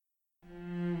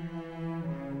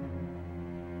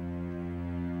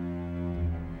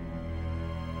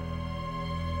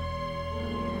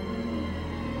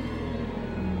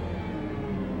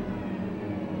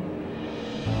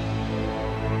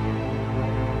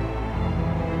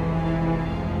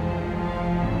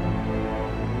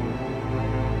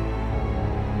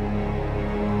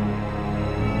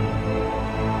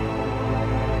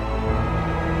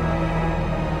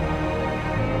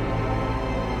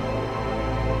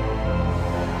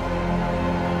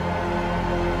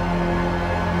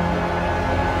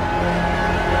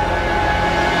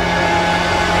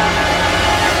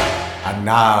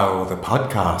now the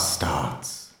podcast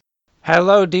starts.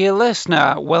 Hello, dear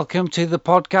listener. Welcome to the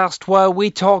podcast where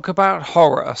we talk about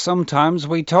horror. Sometimes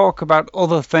we talk about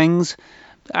other things,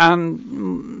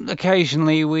 and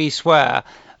occasionally we swear.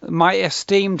 My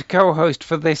esteemed co-host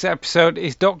for this episode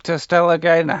is Dr. Stella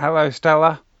Gaynor. Hello,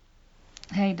 Stella.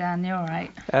 Hey, Dan, you all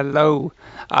right? Hello.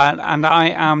 And I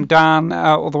am Dan,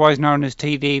 otherwise known as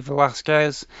TD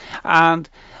Velasquez. And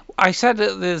I said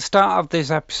at the start of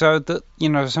this episode that,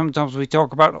 sometimes we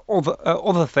talk about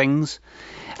other things.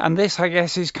 And this, I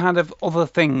guess, is kind of other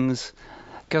things.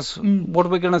 Because what are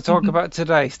we going to talk about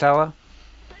today, Stella?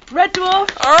 Red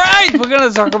Dwarf! All right, we're going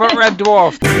to talk about Red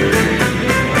Dwarf.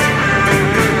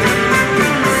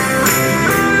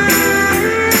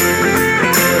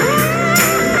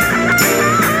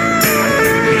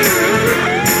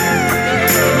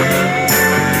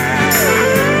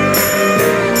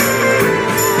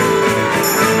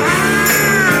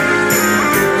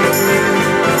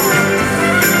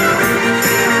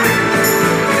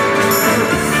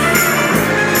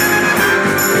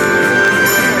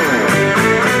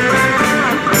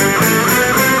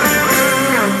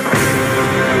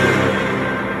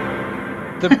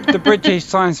 The British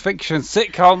science fiction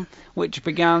sitcom, which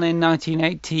began in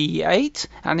 1988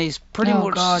 and is pretty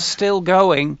much still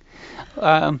going.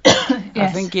 Yes. I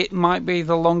think it might be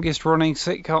the longest running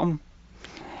sitcom.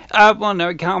 Well, no,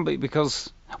 it can't be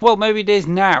because... Well, maybe it is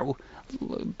now,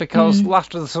 because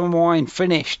Laughter of the Summer Wine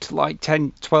finished like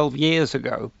 10, 12 years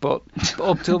ago, but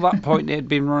up till that point it had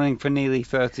been running for nearly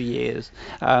 30 years.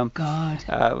 But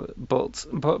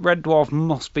Red Dwarf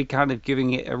must be kind of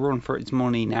giving it a run for its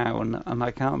money now, and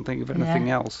I can't think of anything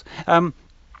else.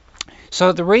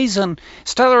 So the reason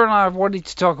Stella and I have wanted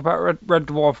to talk about Red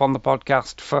Dwarf on the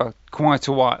podcast for quite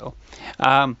a while,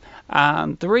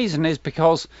 and the reason is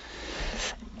because,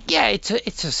 it's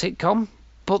a sitcom.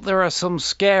 But there are some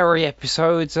scary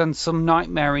episodes and some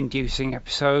nightmare-inducing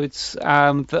episodes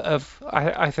that have,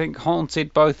 I think,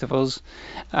 haunted both of us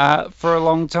for a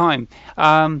long time.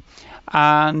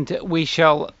 And we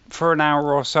shall, for an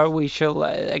hour or so, we shall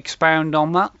expound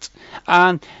on that.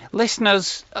 And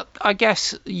listeners, I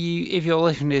guess if you're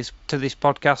listening to this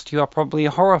podcast, you are probably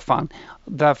a horror fan.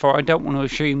 Therefore, I don't want to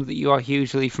assume that you are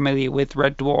hugely familiar with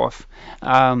Red Dwarf.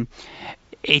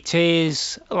 It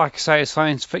is, like I say, a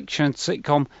science fiction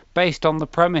sitcom based on the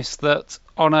premise that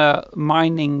on a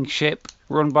mining ship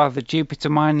run by the Jupiter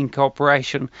Mining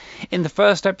Corporation, in the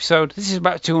first episode, this is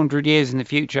about 200 years in the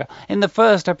future, in the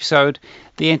first episode,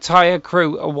 the entire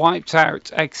crew are wiped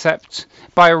out except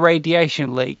by a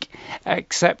radiation leak,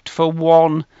 except for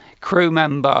one crew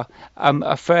member,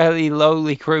 a fairly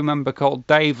lowly crew member called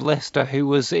Dave Lister, who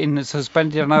was in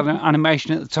suspended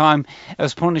animation at the time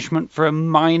as punishment for a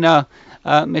minor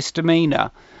misdemeanor.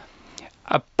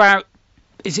 About,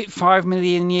 is it 5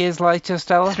 million years later,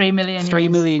 Stella? 3 million 3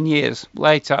 million years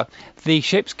later, the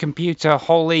ship's computer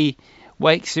wholly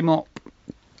wakes him up,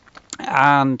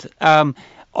 and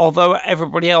although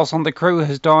everybody else on the crew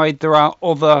has died, there are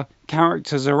other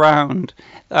characters around.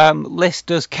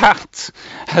 Lister's cat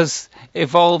has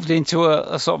evolved into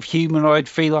a sort of humanoid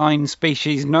feline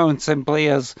species known simply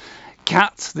as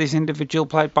Cat. This individual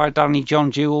played by Danny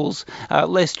John Jules.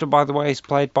 Lister, by the way, is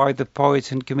played by the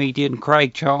poet and comedian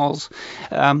Craig Charles,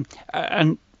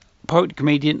 and poet,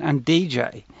 comedian and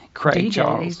DJ Craig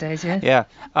Charles. These days, yeah.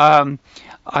 Yeah.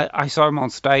 I saw him on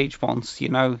stage once,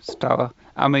 Stella.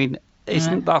 I mean,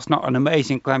 that's not an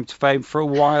amazing claim to fame? For a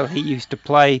while, he used to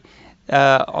play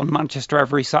on Manchester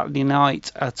every Saturday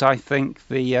night at, I think,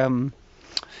 the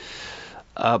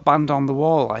Band on the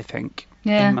Wall, I think,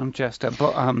 in Manchester.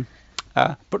 But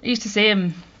I used to see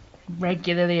him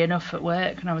regularly enough at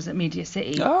work when I was at Media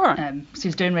City. All right. So he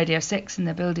was doing Radio 6 in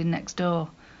the building next door.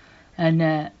 And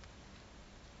the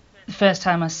first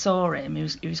time I saw him,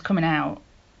 he was coming out,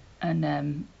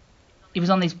 and he was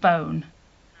on his phone.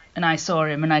 And I saw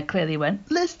him, and I clearly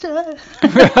went, Lister!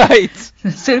 Right!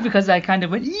 So because I kind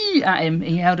of went at him,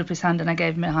 he held up his hand, and I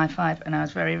gave him a high five, and I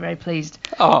was very, very pleased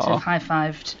to have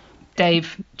high-fived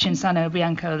Dave Cinsano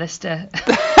Bianco Lister.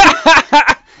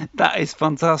 That is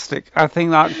fantastic. I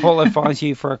think that qualifies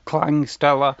you for a clang,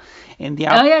 Stella. In the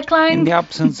clang. In the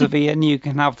absence of Ian, you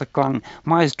can have the clang.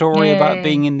 My story about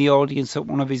being in the audience at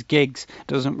one of his gigs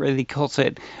doesn't really cut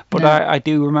it, but I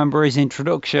do remember his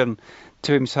introduction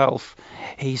to himself.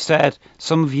 He said,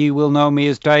 "Some of you will know me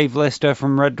as Dave Lister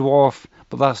from Red Dwarf,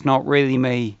 but that's not really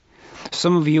me.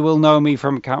 Some of you will know me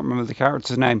from, I can't remember the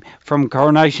character's name, from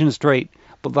Coronation Street,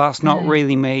 but that's not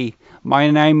really me.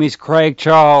 My name is Craig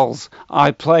Charles.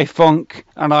 I play funk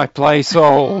and I play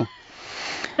soul."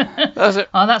 That's it.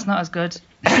 Oh, that's not as good.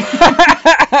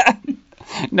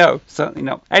 No, certainly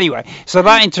not. Anyway, so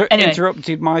that Anyway.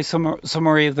 interrupted my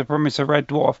summary of the premise of Red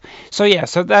Dwarf. So yeah,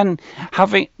 so then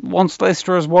once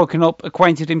Lister has woken up,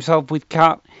 acquainted himself with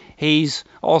Kat, he's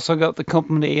also got the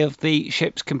company of the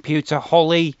ship's computer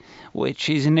Holly, which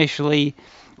is initially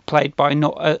played by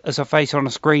as a face on a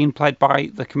screen, played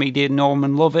by the comedian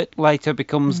Norman Lovett, later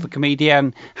becomes the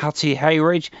comedian Hattie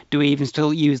Hayridge. Do we even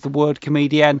still use the word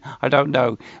comedian? I don't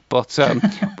know, but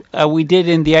we did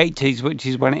in the 80s, which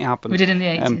is when it happened. We did in the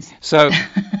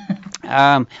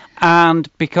 80s.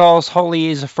 And because Holly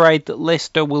is afraid that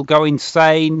Lister will go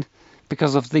insane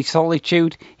because of the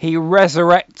solitude, he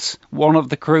resurrects one of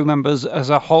the crew members as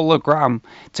a hologram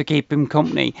to keep him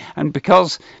company. And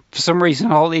because, for some reason,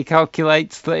 Holly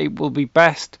calculates that it will be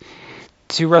best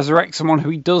to resurrect someone who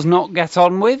he does not get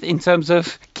on with in terms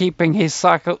of keeping his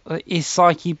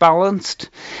psyche balanced,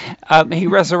 he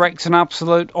resurrects an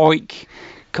absolute oik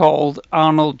called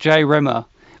Arnold J. Rimmer,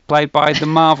 played by the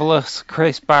marvellous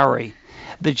Chris Barry.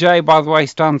 The J, by the way,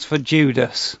 stands for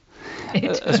Judas,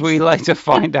 as we later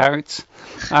find out.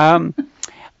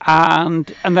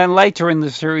 And then later in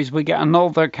the series we get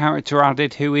another character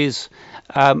added who is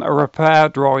a repair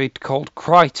droid called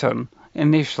Crichton,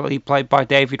 initially played by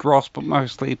David Ross but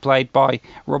mostly played by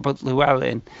Robert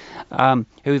Llewellyn,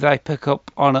 who they pick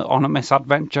up on a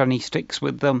misadventure, and he sticks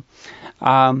with them,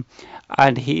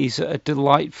 and he's a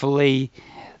delightfully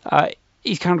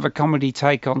he's kind of a comedy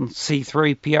take on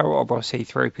C-3PO, although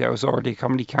C-3PO is already a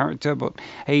comedy character, but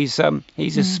he's a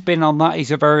spin on that.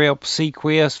 He's a very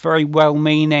obsequious, very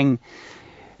well-meaning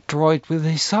droid with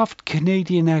a soft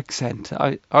Canadian accent.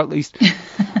 At least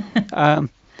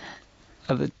when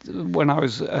I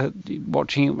was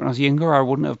watching it when I was younger, I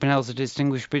wouldn't have been able to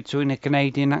distinguish between a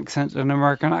Canadian accent and an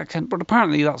American accent, but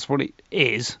apparently that's what it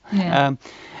is. Yeah.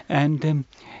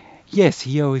 Yes,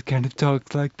 he always kind of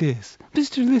talks like this.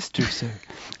 Mr. Lister, sir.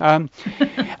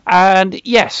 And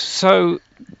yes, so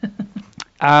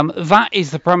that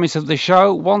is the premise of the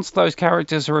show. Once those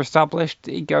characters are established,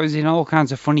 it goes in all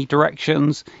kinds of funny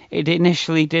directions. It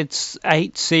initially did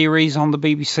 8 series on the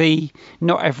BBC.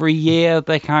 Not every year.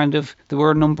 There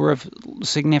were a number of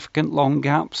significant long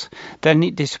gaps. Then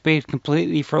it disappeared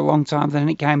completely for a long time. Then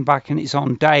it came back and it's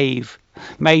on Dave.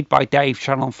 Made by Dave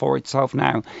Channel 4 itself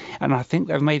now, and I think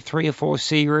they've made 3 or 4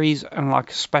 series and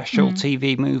like a special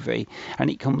TV movie, and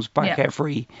it comes back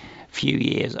every few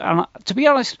years. And to be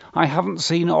honest, I haven't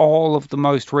seen all of the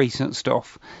most recent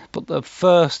stuff, but the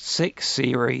first 6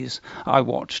 series I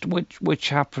watched, which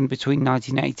happened between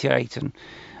 1988 and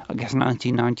I guess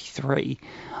 1993,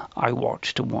 I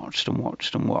watched and watched and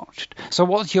watched and watched. So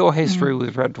what's your history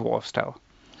with Red Dwarf, Stella?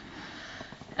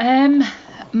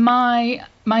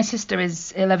 My sister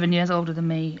is 11 years older than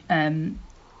me,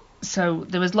 so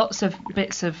there was lots of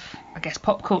bits of, I guess,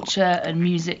 pop culture and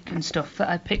music and stuff that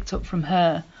I picked up from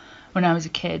her when I was a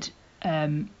kid.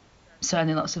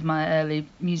 Certainly lots of my early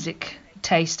music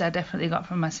taste I definitely got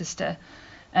from my sister.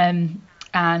 And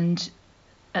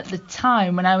at the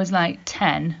time when I was like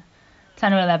 10 or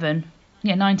 11,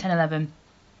 9, 10, 11,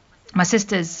 my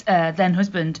sister's then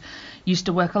husband used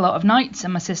to work a lot of nights,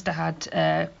 and my sister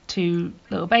had 2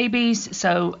 little babies,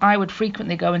 so I would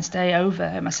frequently go and stay over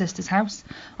at my sister's house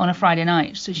on a Friday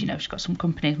night. So she got some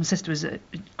company. My sister was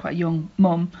quite a young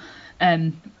mum,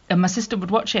 and my sister would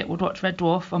watch Red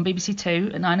Dwarf on BBC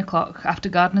 2 at 9 o'clock after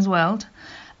Gardener's World,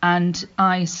 and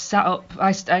I sat up.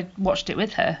 I watched it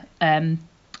with her, and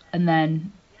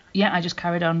then I just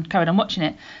carried on watching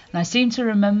it, and I seem to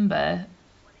remember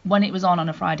when it was on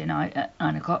a Friday night at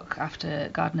 9 o'clock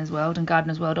after Gardener's World, and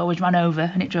Gardener's World always ran over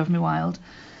and it drove me wild.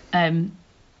 I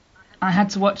had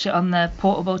to watch it on the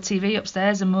portable TV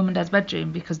upstairs in Mum and Dad's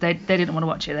bedroom because they didn't want to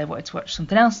watch it. They wanted to watch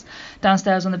something else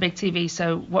downstairs on the big TV.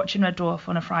 So watching Red Dwarf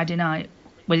on a Friday night,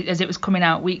 as it was coming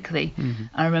out weekly,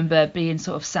 I remember being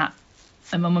sort of sat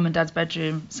in my Mum and Dad's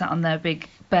bedroom, sat on their big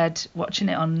bed, watching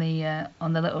it on the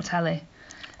little telly.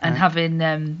 And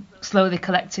having slowly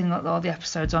collecting all the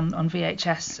episodes on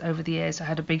VHS over the years. I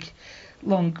had a big,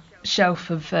 long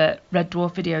shelf of Red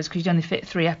Dwarf videos because you only fit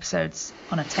 3 episodes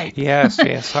on a tape. Yes,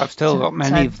 I've still got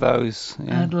many of those.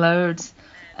 I had loads.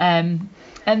 And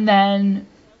then,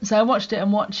 so I watched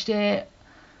it.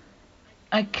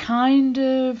 I kind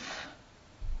of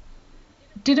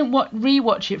didn't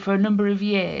rewatch it for a number of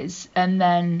years, and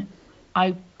then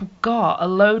I got a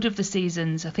load of the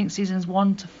seasons. I think seasons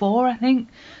 1 to 4. I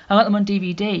got them on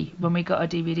DVD when we got a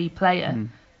DVD player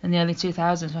in the early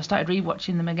 2000s. So I started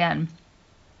rewatching them again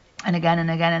and again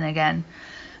and again and again.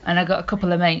 And I got a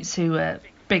couple of mates who were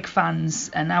big fans,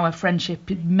 and our friendship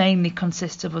mainly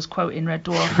consists of us quoting Red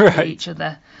Dwarf to each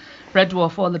other. Red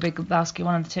Dwarf or The Big Lebowski,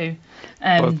 one of the two.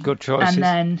 Both good choices. And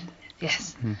then,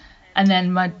 yes. And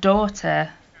then my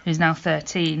daughter, who's now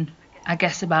 13, I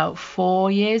guess about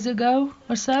 4 years ago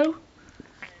or so,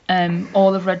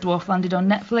 all of Red Dwarf landed on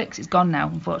Netflix. It's gone now,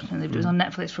 unfortunately, but it was on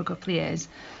Netflix for a couple of years.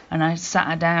 And I sat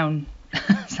her down.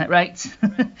 It's like, right,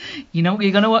 you know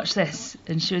you're going to watch this.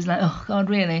 And she was like, oh, God,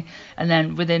 really? And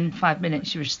then within 5 minutes,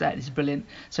 she was just like, this is brilliant.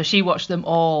 So she watched them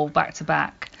all back to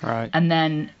back. Right. And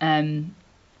then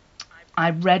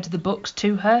I read the books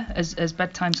to her as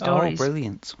bedtime stories. Oh,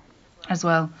 brilliant. As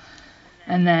well.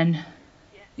 And then,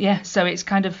 yeah, so it's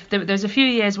kind of, there's a few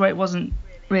years where it wasn't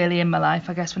really in my life,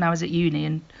 I guess, when I was at uni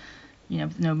and, you know,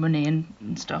 no money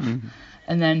and stuff. Mm-hmm.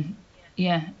 And then,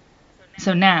 yeah.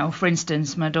 So now, for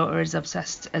instance, my daughter is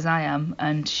obsessed as I am,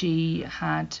 and she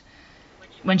had,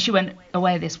 when she went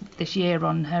away this year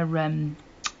on her,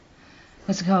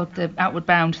 what's it called, the Outward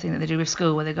Bound thing that they do with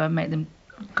school, where they go and make them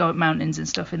go up mountains and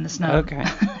stuff in the snow. Okay.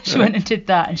 She went and did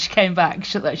that, and she came back.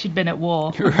 She looked like she'd been at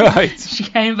war. Right. She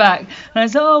came back, and I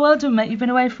said, "Oh, well done, mate. You've been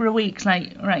away for a week." It's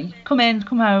like, right, come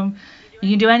home. You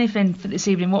can do anything for this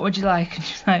evening. What would you like? And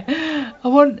she's like, I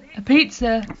want a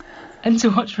pizza and to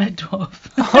watch Red Dwarf.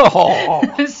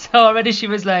 Oh. So already she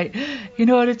was like,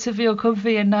 in order to feel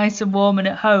comfy and nice and warm and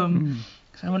at home,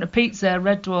 so I want a pizza,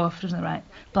 Red Dwarf. She was like, right,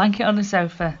 blanket on the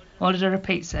sofa, ordered her a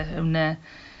pizza, and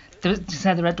she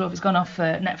said the Red Dwarf has gone off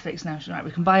Netflix now. She's like, we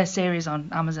can buy a series on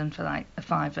Amazon for like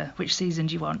 £5. Which season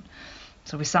do you want?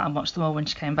 So we sat and watched them all when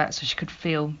she came back, so she could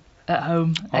feel at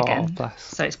home again. Oh, bless.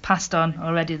 So it's passed on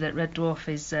already that Red Dwarf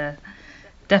is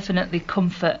definitely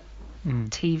comfort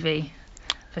TV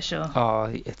for sure.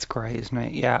 Oh, it's great, isn't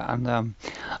it? Yeah, and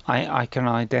I can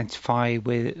identify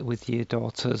with your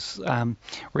daughter's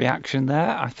reaction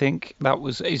there. I think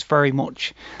is very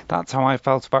much, that's how I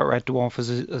felt about Red Dwarf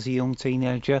as a young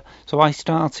teenager. So I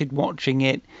started watching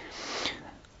it,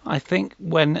 I think,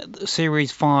 when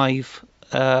Series 5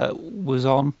 was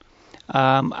on.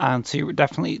 And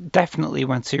definitely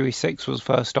when Series 6 was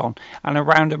first on, and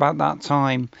around about that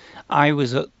time I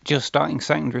was just starting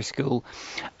secondary school,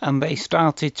 and they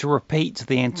started to repeat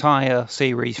the entire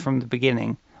series from the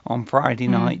beginning on Friday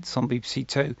nights on BBC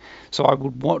Two. So I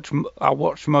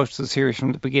watched most of the series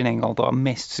from the beginning, although I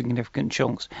missed significant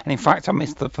chunks. And in fact, I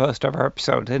missed the first ever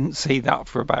episode. I didn't see that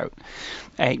for about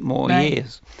 8 more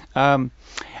years. And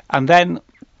then,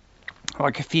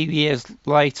 like a few years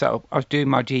later, I was doing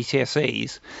my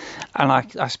GCSEs, and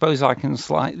I suppose I can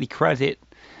slightly credit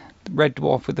Red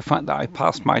Dwarf with the fact that I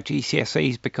passed my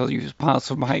GCSEs because it was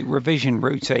part of my revision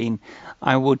routine.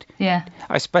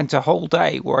 I spent a whole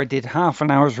day where I did half an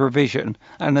hour's revision,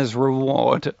 and as a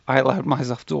reward, I allowed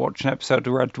myself to watch an episode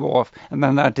of Red Dwarf, and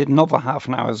then I did another half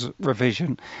an hour's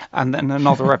revision, and then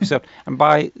another episode. And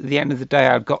by the end of the day,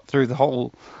 I'd got through the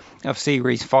whole of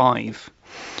Series 5.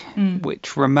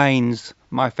 Which remains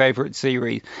my favourite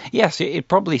series. Yes, it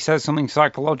probably says something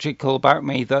psychological about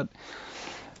me that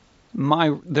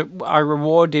I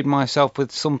rewarded myself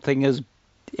with something as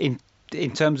in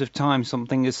terms of time,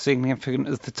 something as significant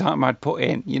as the time I'd put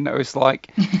in. You know, it's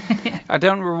like I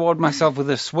don't reward myself with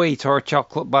a sweet or a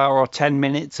chocolate bar or 10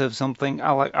 minutes of something.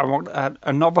 I want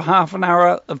another half an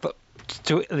hour of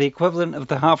to the equivalent of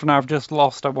the half an hour I've just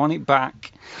lost. I want it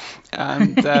back,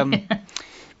 and.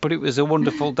 But it was a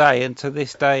wonderful day, and to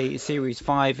this day, Series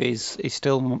 5 is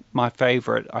still my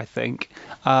favourite, I think.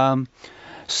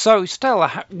 So,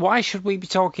 Stella, why should we be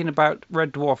talking about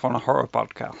Red Dwarf on a horror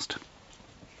podcast?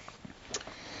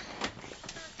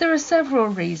 There are several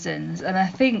reasons, and I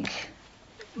think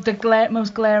the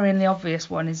most glaringly obvious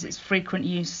one is its frequent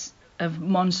use of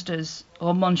monsters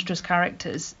or monstrous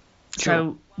characters. Sure.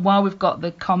 So while we've got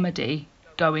the comedy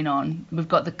going on, we've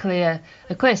got the clear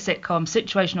sitcom,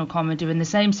 situational comedy in the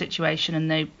same situation, and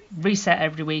they reset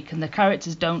every week, and the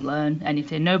characters don't learn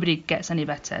anything. Nobody gets any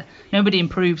better. Nobody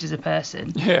improves as a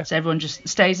person. Yeah. So everyone just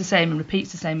stays the same and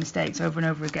repeats the same mistakes over and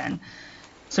over again.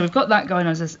 So we've got that going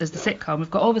on as the sitcom. We've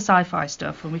got all the sci-fi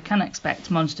stuff, and we can expect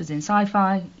monsters in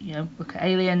sci-fi. You know, look at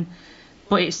Alien,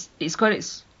 but it's got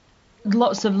its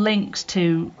lots of links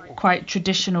to quite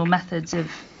traditional methods of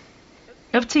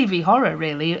TV horror,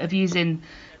 really, of using,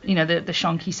 you know, the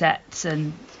shonky sets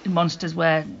and monsters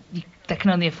where they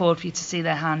can only afford for you to see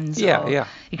their hands. Yeah.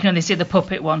 You can only see the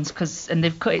puppet ones and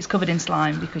it's covered in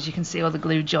slime because you can see all the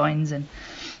glue joins and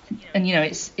you know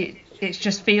it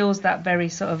just feels that very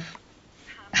sort of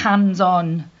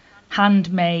hands-on,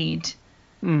 handmade,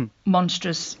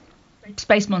 monstrous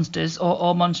space monsters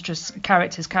or monstrous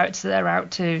characters that are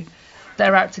out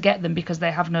to get them because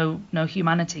they have no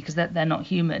humanity because they're not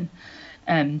human.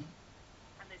 And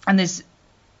there's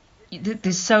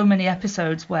so many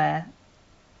episodes where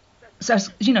So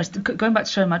going back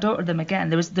to showing my daughter them again,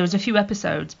 there was a few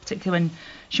episodes, particularly when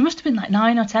she must have been like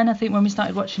 9 or 10, I think, when we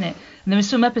started watching it. And there was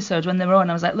some episodes when they were on,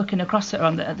 I was like looking across at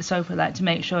her at the sofa, like to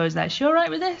make sure I was like, is she all right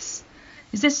with this?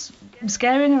 Is this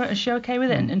scaring her? Is she okay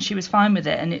with it? And she was fine with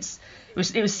it. And it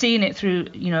was seeing it through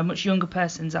a much younger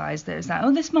person's eyes. That was like,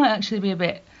 oh, this might actually be a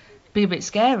bit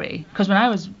scary. Because when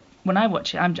I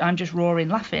watch it, I'm just roaring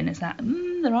laughing. It's like,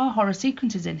 there are horror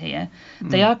sequences in here.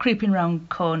 They are creeping around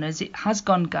corners. It has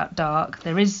gone dark.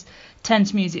 There is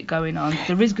tense music going on.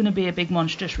 There is going to be a big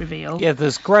monstrous reveal. Yeah,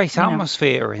 there's great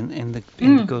atmosphere in the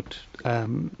good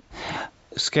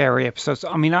scary episodes.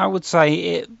 I mean, I would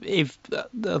say if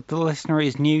the listener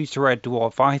is new to Red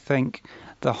Dwarf, I think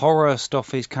the horror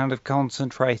stuff is kind of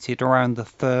concentrated around the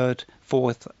 3rd,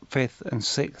 4th, 5th, and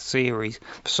 6th series.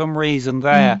 For some reason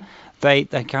they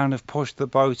kind of push the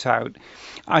boat out.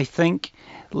 I think,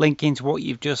 linking to what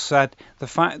you've just said, the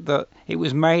fact that it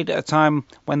was made at a time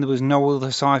when there was no other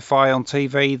sci-fi on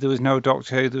TV, there was no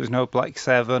Doctor Who, there was no Black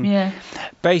Seven. Yeah.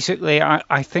 Basically,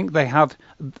 I think they had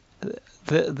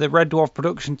the Red Dwarf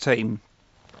production team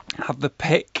had the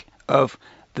pick of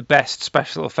the best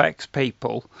special effects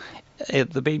people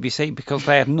at the BBC because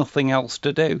they had nothing else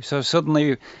to do. So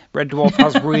suddenly Red Dwarf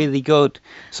has really good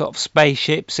sort of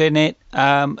spaceships in it.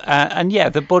 And yeah,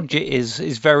 the budget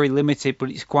is very limited,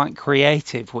 but it's quite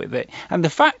creative with it. And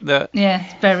the fact that... Yeah,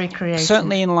 it's very creative.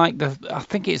 Certainly in I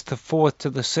think it's the 4th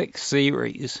to the 6th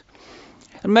series.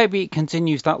 And maybe it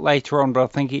continues that later on, but I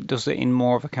think it does it in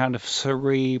more of a kind of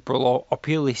cerebral or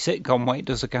purely sitcom way. It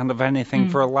does a kind of anything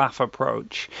for a laugh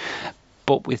approach,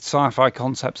 but with sci-fi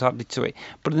concepts added to it.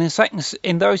 But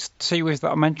in those series that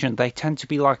I mentioned, they tend to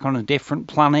be like on a different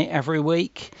planet every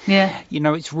week. Yeah.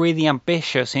 It's really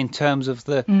ambitious in terms of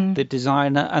the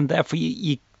designer, and therefore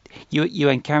you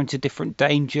encounter different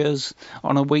dangers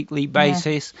on a weekly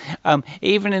basis. Yeah.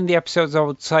 Even in the episodes I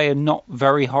would say are not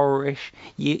very horrorish,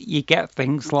 you get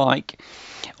things like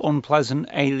unpleasant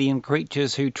alien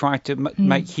creatures who try to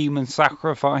make human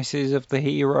sacrifices of the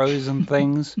heroes and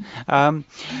things.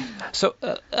 So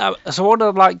what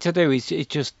I'd like to do is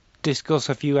just discuss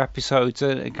a few episodes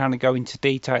and kind of go into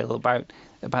detail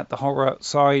about the horror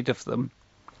side of them.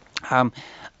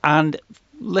 And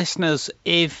listeners,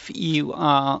 if you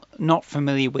are not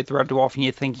familiar with Red Dwarf and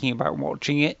you're thinking about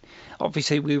watching it,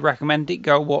 obviously we recommend it.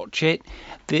 Go watch it.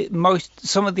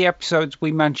 Some of the episodes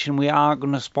we mention we are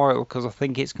going to spoil because I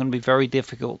think it's going to be very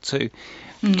difficult to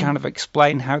kind of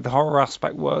explain how the horror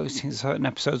aspect works in certain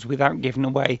episodes without giving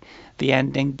away the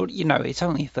ending. But it's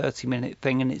only a 30-minute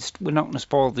thing, and we're not going to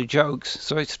spoil the jokes,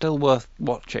 so it's still worth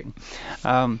watching.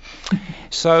 Yeah,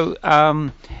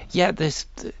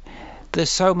 there's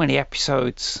so many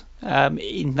episodes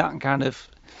in that kind of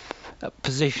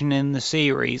position in the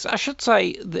series. I should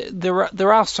say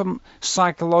there are some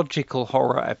psychological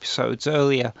horror episodes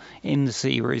earlier in the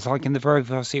series. Like in the very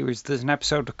first series, there's an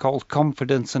episode called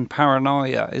Confidence and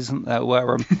Paranoia, isn't there?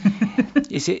 Where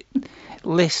is it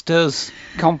Lister's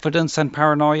confidence and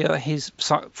paranoia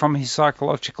from his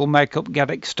psychological makeup get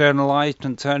externalized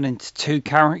and turn into two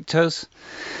characters?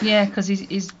 Yeah, because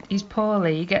he's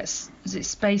poorly. He gets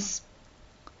space.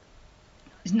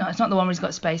 It's not the one where he's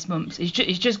got space mumps. He's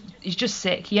just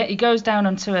sick. He goes down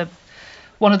onto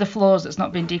one of the floors that's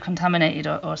not been decontaminated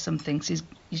or something. So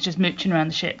he's just mooching around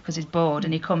the ship because he's bored,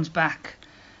 and he comes back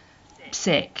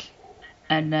sick,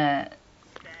 and the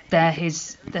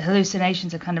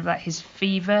hallucinations are kind of like his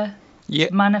fever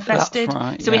manifested. That's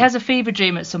right, so he has a fever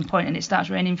dream at some point, and it starts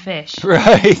raining fish.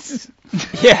 Right.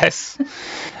 Yes.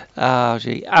 Oh,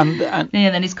 gee. And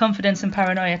then his confidence and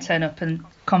paranoia turn up, and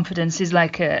confidence is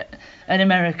like an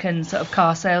American sort of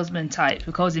car salesman type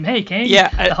who calls him "Hey King." Yeah,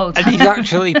 the whole time. And he's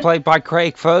actually played by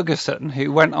Craig Ferguson,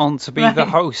 who went on to be the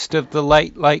host of the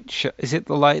Late Late Show. Is it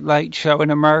the Late Late Show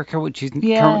in America, which is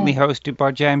currently hosted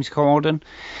by James Corden?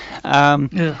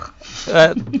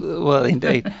 Well,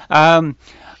 indeed.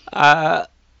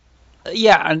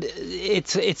 Yeah, and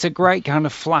it's a great kind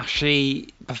of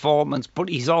flashy performance, but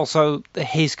his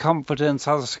confidence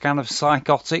has a kind of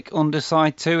psychotic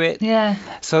underside to it. Yeah.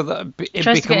 So that it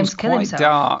becomes quite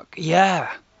dark.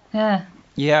 Yeah. Yeah.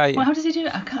 Yeah. Well, how does he do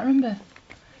it? I can't remember.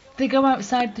 They go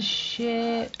outside the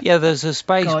ship. Yeah, there's a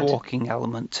spacewalking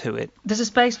element to it. There's a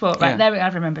spacewalk, right? There,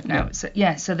 I've remembered now. So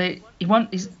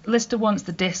Lister wants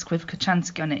the disc with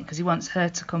Kochanski on it because he wants her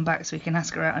to come back so he can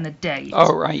ask her out on a date.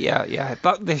 Oh right, yeah.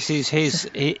 This is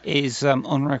his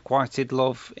unrequited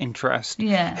love interest.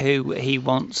 Yeah. Who he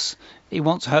wants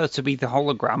her to be the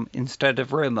hologram instead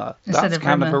of Rimmer. That's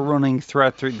kind of a running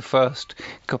thread through the first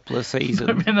couple of seasons.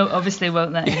 But Rimmer obviously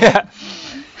won't let him. Yeah.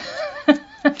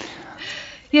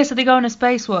 Yeah, so they go on a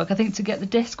spacewalk, I think, to get the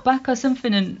disc back or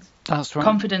something, and That's right.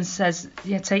 Confidence says,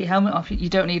 yeah, take your helmet off, you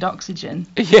don't need oxygen.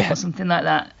 Yeah. Or something like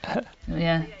that.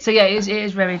 Yeah. So yeah, it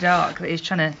is very dark. It's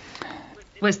trying to...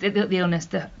 Well, it's the illness,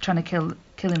 trying to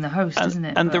killing the host, isn't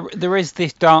it? And there is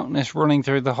this darkness running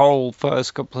through the whole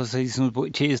first couple of seasons,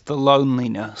 which is the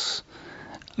loneliness.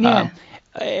 Yeah.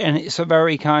 And it's a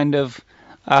very kind of,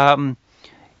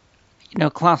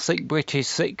 classic British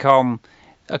sitcom.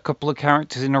 A couple of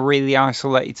characters in a really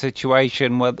isolated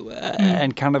situation,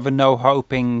 and kind of a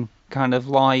no-hoping kind of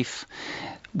life,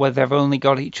 where they've only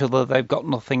got each other, they've got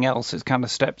nothing else. It's kind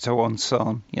of step to one's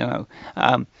son,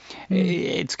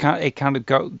 It kind of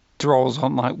draws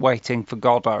on like Waiting for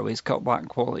Godot. It's got that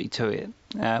quality to it.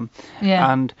 And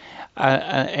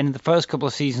in the first couple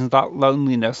of seasons, that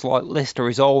loneliness, like Lister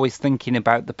is always thinking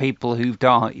about the people who've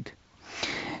died.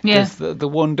 Yeah. There's the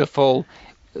wonderful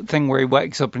thing where he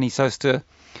wakes up and he says to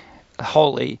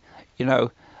Holly,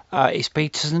 is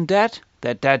Peterson dead?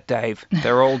 They're dead, Dave.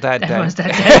 They're all dead, Dave. Everyone's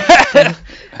dead, Dave.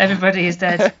 Everybody is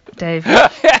dead, Dave.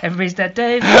 Everybody's dead,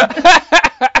 Dave.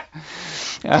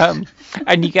 And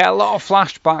you get a lot of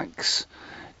flashbacks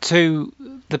to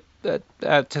the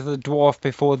dwarf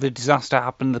before the disaster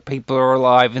happened. The people are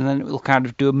alive, and then it will kind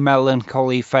of do a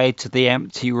melancholy fade to the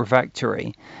empty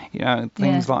refectory,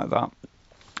 things like that.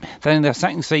 Then in the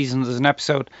second season, there's an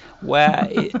episode where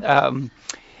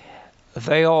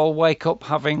they all wake up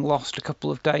having lost a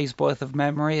couple of days' worth of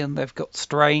memory, and they've got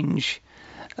strange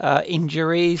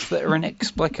injuries that are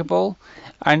inexplicable.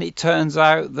 And it turns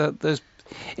out that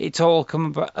it's all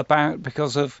come about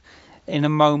because of, in a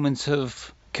moment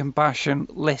of compassion,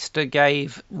 Lister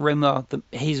gave Rimmer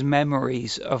his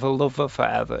memories of a love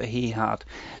affair that he had.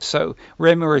 So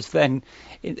Rimmer is then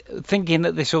thinking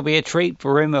that this will be a treat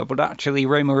for Rimmer, but actually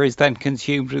Rimmer is then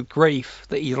consumed with grief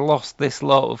that he's lost this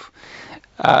love.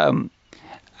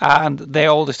 And they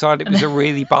all decide it was a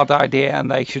really bad idea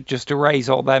and they should just erase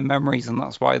all their memories, and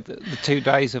that's why the 2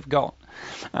 days have gone.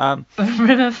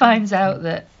 Rimmer finds out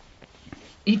that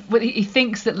he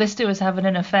thinks that Lister was having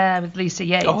an affair with Lisa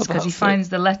Yates because he finds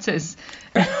the letters.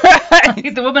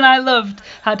 The woman I loved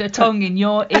had a tongue in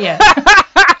your ear.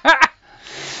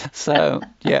 So,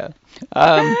 yeah.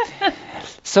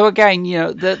 So again,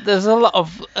 there's a lot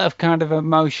of kind of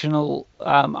emotional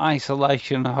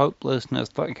isolation, hopelessness,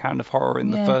 that kind of horror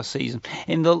in the first season.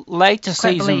 In the later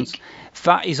seasons,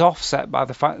 that is offset by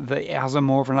the fact that it has a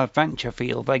more of an adventure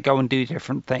feel. They go and do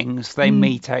different things. They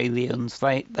meet aliens.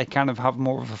 They kind of have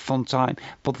more of a fun time.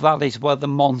 But that is where the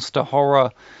monster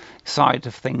horror side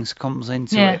of things comes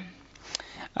into it.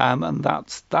 And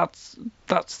that's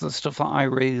the stuff that I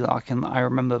really like and that I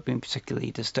remember being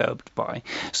particularly disturbed by.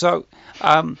 So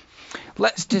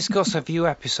let's discuss a few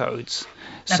episodes.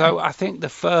 Okay. So I think the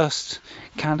first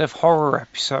kind of horror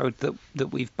episode that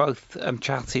we've both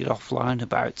chatted offline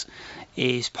about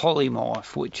is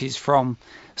Polymorph, which is from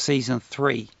season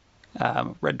 3,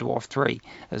 Red Dwarf 3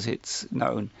 as it's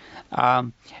known,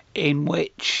 in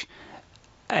which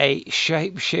a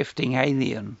shape-shifting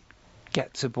alien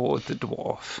gets aboard the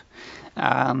dwarf,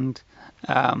 and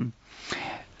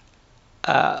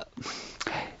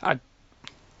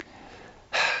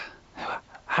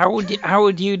how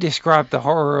would you describe the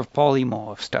horror of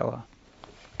Polymorph, Stella?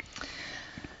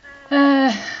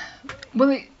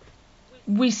 Well,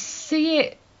 we see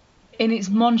it in its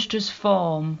monstrous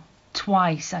form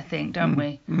twice, I think, don't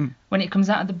we? When it comes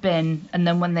out of the bin, and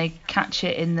then when they catch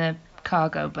it in the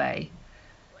cargo bay.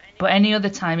 But any other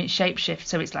time it shapeshifts,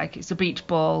 so it's a beach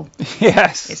ball.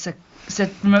 Yes. It's a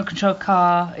remote control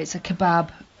car. It's a kebab.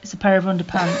 It's a pair of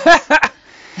underpants.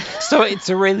 So it's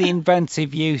a really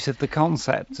inventive use of the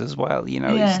concept as well.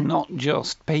 It's not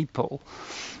just people.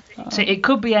 So it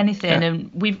could be anything,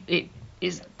 and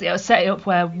they'll set it up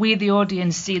where we, the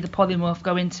audience, see the polymorph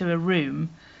go into a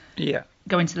room. Yeah.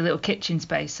 Go into the little kitchen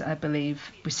space, I believe.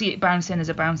 We see it bouncing as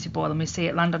a bouncy ball, and we see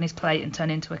it land on his plate and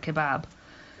turn into a kebab.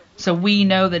 So we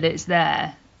know that it's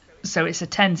there. So it's a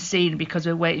tense scene because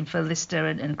we're waiting for Lister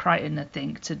and Crichton, I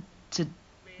think, to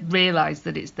realise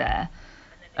that it's there.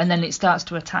 And then it starts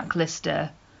to attack Lister.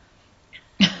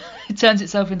 It turns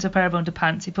itself into a pair of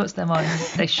underpants. He puts them on,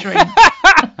 they shrink.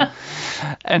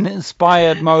 An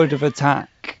inspired mode of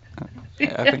attack.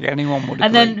 I think anyone would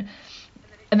agree.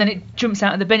 And then it jumps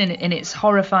out of the bin in its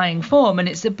horrifying form, and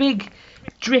it's a big,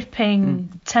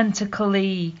 dripping,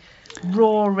 tentacly,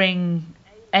 roaring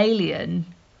alien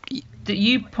that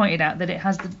you pointed out that it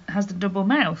has the double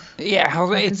mouth. Yeah,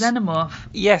 like it's a xenomorph.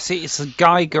 Yes, it's a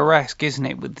Geiger-esque, isn't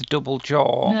it, with the double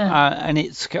jaw, and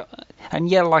And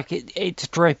yeah, like it's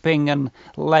dripping and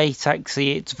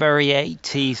latexy. It's very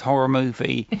 80s horror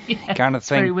movie Yeah, kind of it's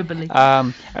thing. very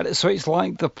wibbly. And so it's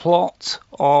like the plot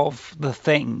of The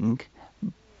Thing,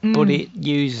 but it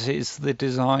uses the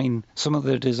design, some of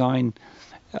the design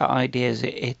ideas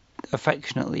it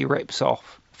affectionately rips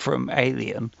off from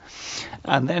Alien,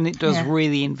 and then it does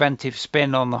really inventive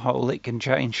spin on the whole. It can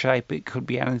change shape, it could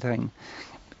be anything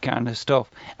kind of stuff,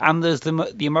 and there's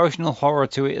the emotional horror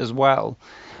to it as well,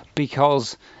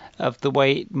 because of the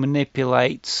way it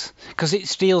manipulates, because it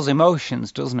steals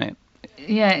emotions, doesn't it?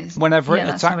 Yeah. Whenever it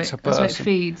that's attacks a That's how it person.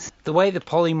 feeds. The way the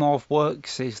polymorph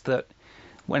works is that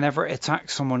whenever it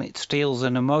attacks someone, it steals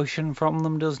an emotion from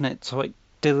them, doesn't it? So it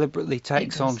deliberately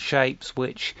takes on shapes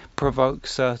which provoke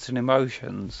certain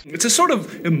emotions. It's a sort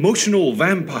of emotional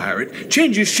vampire. It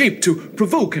changes shape to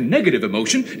provoke a negative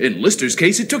emotion. In Lister's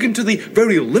case, it took him to the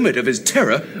very limit of his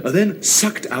terror, then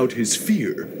sucked out his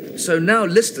fear. So now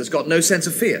Lister's got no sense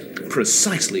of fear.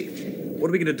 Precisely. What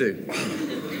are we going to do?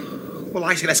 Well,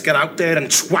 I say let's get out there and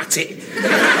twat it.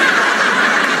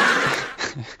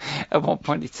 At one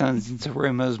point, it turns into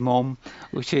Rimmer's mum,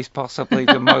 which is possibly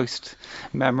the most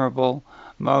memorable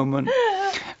moment.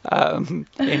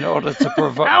 In order to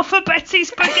provoke Alphabeti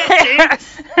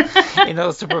spaghetti. in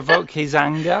order to provoke his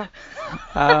anger,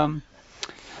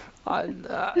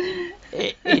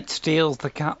 it steals the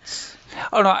cat's.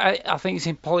 Oh no, I think it's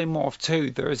in Polymorph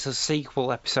 2. There is a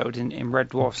sequel episode in Red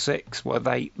Dwarf 6 where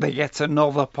they get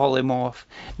another polymorph.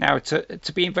 Now,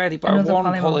 to be invaded by Another one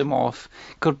polymorph.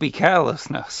 could be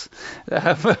carelessness,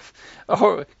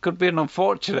 or it could be an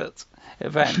unfortunate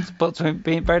event. But to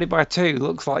be invaded by two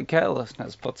looks like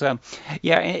carelessness. But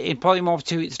yeah, in Polymorph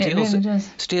 2 it really does.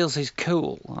 steals his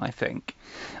cool, I think.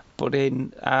 But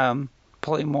in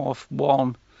Polymorph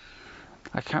 1,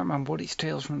 I can't remember what it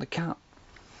steals from the cat.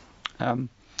 In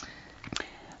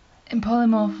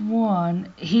Polymorph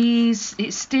 1,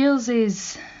 it steals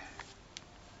his...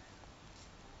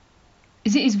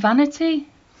 Is it his vanity?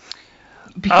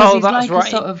 Because he's that's like right. a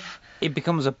sort of... It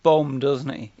becomes a bum, doesn't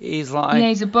he? He's like... Yeah,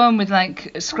 he's a bum with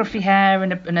like scruffy hair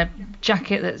and a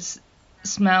jacket that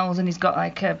smells, and he's got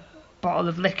like a bottle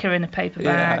of liquor in a paper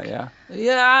bag.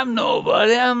 Yeah, I'm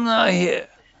nobody, I'm not here.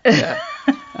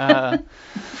 Yeah.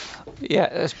 Yeah,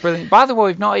 that's brilliant. By the way,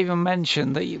 we've not even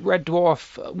mentioned that Red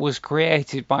Dwarf was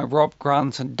created by Rob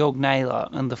Grant and Doug Naylor,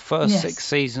 and the first 6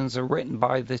 seasons are written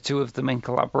by the two of them in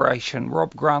collaboration.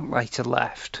 Rob Grant later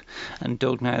left, and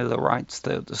Doug Naylor writes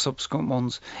the subsequent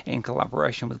ones in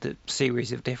collaboration with a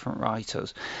series of different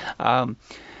writers. And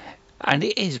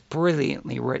it is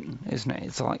brilliantly written, isn't it?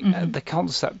 It's like the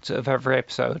concept of every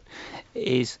episode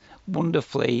is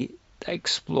wonderfully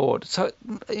explored. So,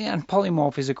 and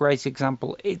Polymorph is a great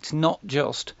example. It's not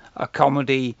just a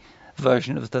comedy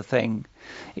version of The Thing.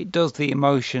 It does the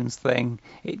emotions thing.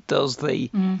 It does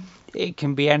the... It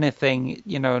can be anything,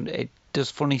 you know. It does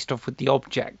funny stuff with the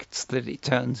objects that it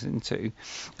turns into.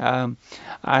 And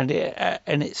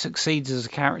it succeeds as a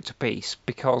character piece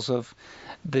because of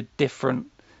the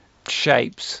different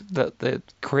shapes that the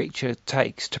creature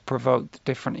takes to provoke the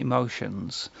different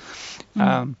emotions.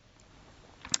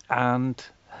 And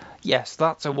yes,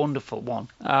 that's a wonderful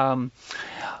one.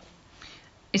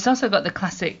 It's also got the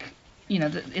classic, you know,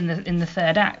 in the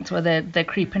third act where they're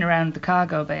creeping around the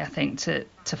cargo bay, I think, to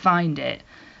find it.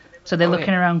 So they're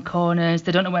looking around corners.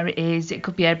 They don't know where it is. It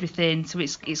could be everything. So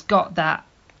it's got that.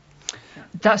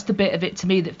 That's the bit of it to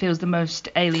me that feels the most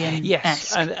Alien-esque.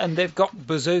 Yes, and they've got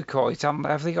bazookoids, haven't they?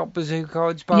 Have they got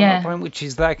bazookoids by that point? Which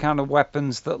is their kind of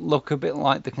weapons that look a bit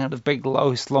like the kind of big,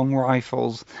 low slung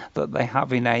rifles that they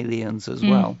have in Aliens as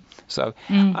well. So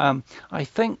I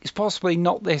think it's possibly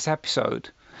not this episode,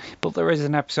 but there is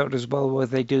an episode as well where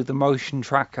they do the motion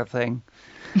tracker thing,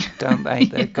 don't they?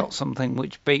 They've got something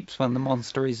which beeps when the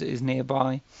monster is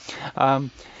nearby.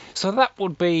 So that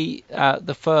would be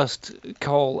the first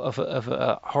call of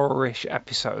a horror-ish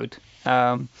episode.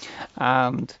 And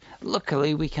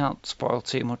luckily we can't spoil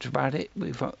too much about it.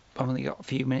 We've only got a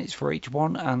few minutes for each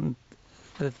one, and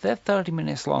they're 30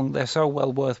 minutes long. They're so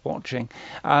well worth watching.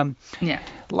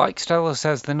 Like Stella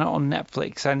says, they're not on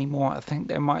Netflix anymore. I think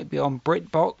they might be on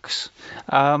BritBox.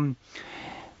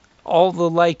 All the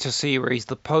later series,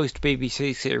 the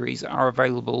post-BBC series, are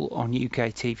available on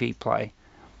UK TV Play.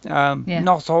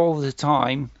 Not all the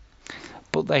time,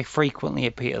 but they frequently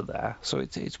appear there, so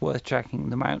it's worth checking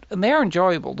them out. And they are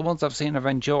enjoyable. The ones I've seen I've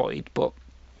enjoyed, but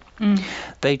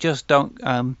they just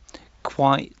don't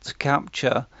quite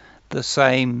capture the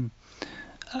same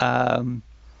kind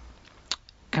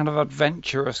of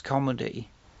adventurous comedy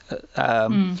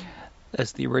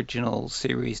as the original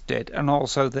series did. And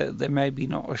also they're maybe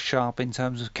not as sharp in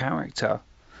terms of character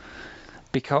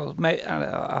because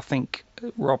I think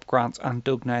Rob Grant and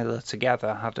Doug Naylor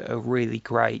together had a really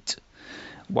great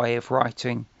way of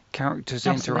writing characters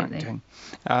Absolutely.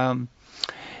 interacting.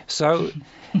 So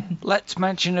let's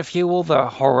mention a few other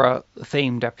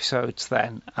horror-themed episodes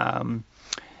then.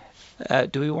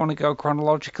 Do we want to go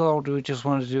chronological, or do we just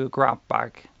want to do a grab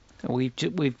bag?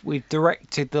 We've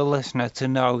directed the listener to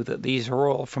know that these are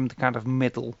all from the kind of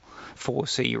middle 4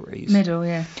 series. Middle,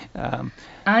 yeah. Um,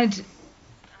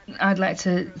 I'd like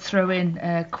to throw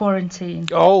in Quarantine.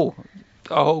 oh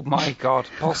my God!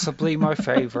 Possibly my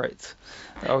favourite.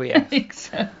 Oh I yeah. think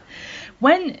so.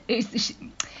 When it's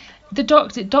the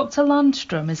Dr.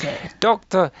 Landstrom, is it?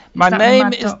 Doctor, my that the name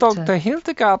Mad is Doctor? Dr.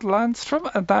 Hildegard Landstrom,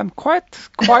 and I'm quite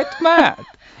mad.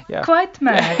 Yeah. Quite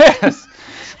mad. Yes.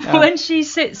 When she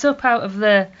sits up out of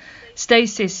the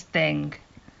stasis thing,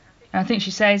 I think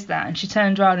she says that, and she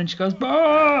turns around and she goes,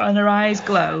 "Bah!" and her eyes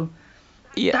glow.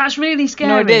 Yeah. That's really scary.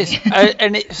 No, it is,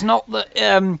 and it's not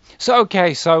that. So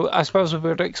I suppose we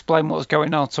would explain what's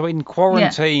going on. So in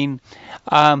quarantine,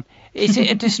 is it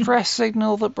a distress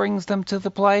signal that brings them to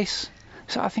the place?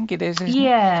 So I think it is. Isn't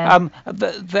Yeah.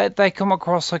 it? They come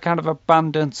across a kind of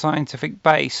abandoned scientific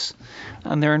base,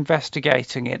 and they're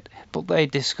investigating it, but they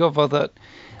discover that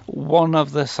one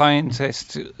of the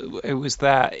scientists who was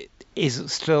there is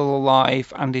still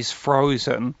alive and is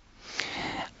frozen.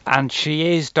 And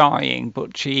she is dying,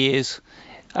 but she is.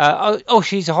 She's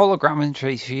a hologram, isn't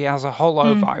she? She has a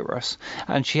holovirus,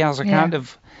 and she has a kind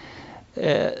of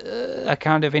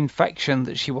infection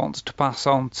that she wants to pass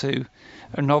on to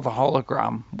another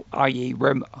hologram, i.e.,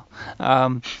 Rimmer.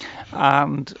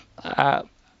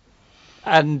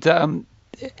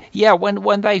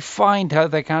 When they find her,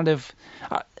 they kind of.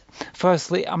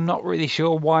 Firstly, I'm not really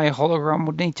sure why a hologram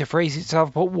would need to freeze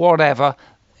itself, but whatever.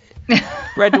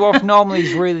 Red Dwarf normally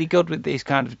is really good with these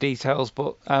kind of details,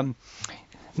 but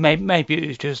maybe it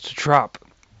was just a trap.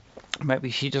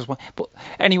 Maybe she just went. But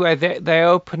anyway, they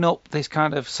open up this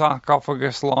kind of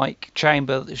sarcophagus-like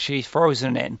chamber that she's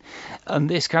frozen in, and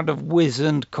this kind of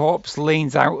wizened corpse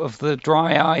leans out of the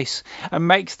dry ice and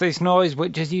makes this noise,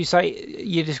 which, as you say,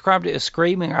 you described it as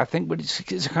screaming, I think, but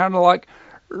it's kind of like.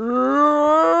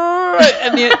 And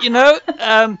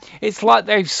it's like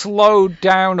they've slowed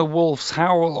down a wolf's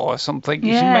howl or something.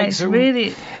 Yeah, it's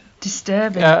really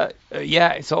disturbing.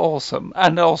 It's awesome,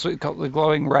 and also it's got the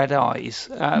glowing red eyes,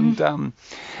 and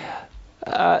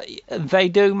they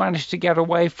do manage to get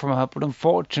away from her, but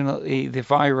unfortunately the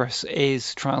virus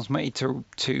is transmitted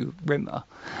to Rimmer.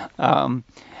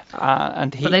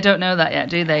 But they don't know that yet,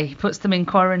 do they? He puts them in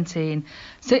quarantine.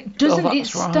 So doesn't it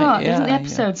start? Right. Doesn't the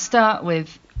episode start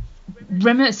with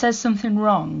Rimmer says something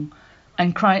wrong,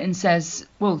 and Crichton says,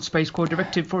 "Well, Space Corps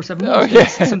Directive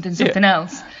 471 something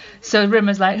else." So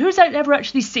Rimmer's like, "Who's ever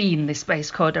actually seen this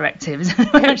Space Corps Directive? Has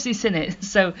anyone actually seen it?"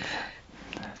 So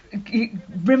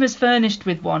Rimmer's furnished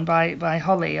with one by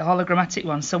Holly, a hologrammatic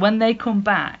one. So when they come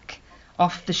back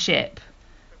off the ship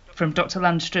from Dr.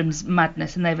 Landstrom's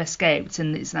madness and they've escaped,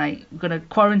 and it's like, we're going to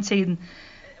quarantine,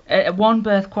 one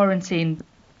berth quarantine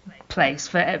place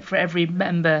for every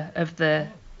member of the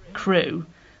crew,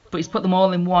 but he's put them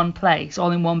all in one place,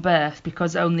 all in one berth,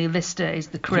 because only Lister is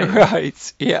the crew.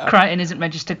 Right, yeah. Crichton isn't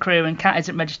registered crew and Cat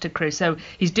isn't registered crew, so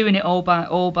he's doing it all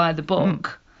by the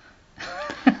book.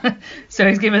 So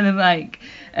he's giving them like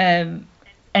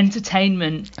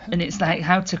entertainment, and it's like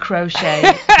how to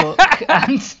crochet book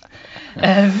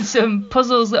and some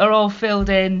puzzles that are all filled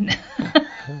in.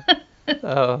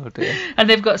 Oh dear. And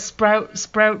they've got sprouts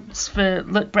for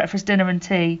breakfast, dinner and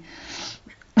tea.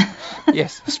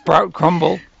 Yes, sprout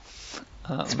crumble.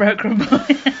 Sprout crumble.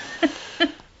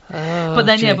 But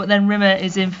then Rimmer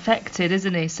is infected,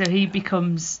 isn't he? So he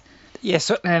becomes.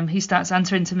 Yes. He starts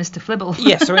answering to Mr. Flibble.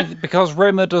 Yes, because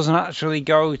Rimmer doesn't actually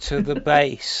go to the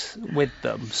base with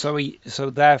them, so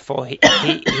therefore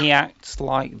he acts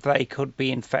like they could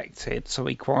be infected, so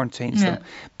he quarantines them.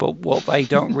 But what they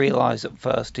don't realise at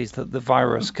first is that the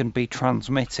virus can be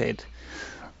transmitted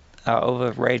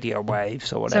over radio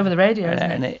waves or whatever. It's over the radio,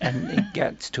 isn't it? And it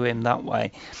gets to him that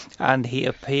way, and he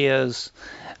appears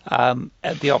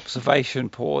at the observation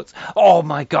ports. Oh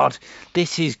my God,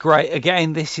 this is great.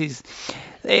 Again, it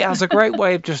has a great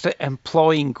way of just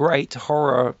employing great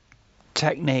horror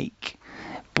technique,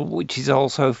 but which is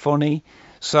also funny.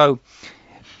 So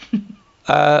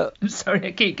I'm sorry,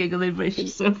 I keep giggling, but it's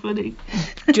just so funny.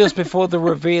 Just before the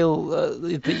reveal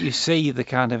that you see the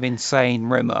kind of insane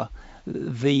Rimmer,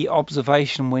 the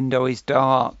observation window is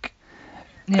dark,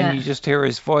 and you just hear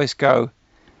his voice go,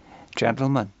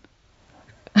 "Gentlemen,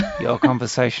 your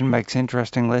conversation makes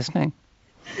interesting listening."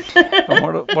 And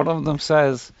one of them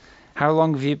says, "How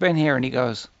long have you been here?" And he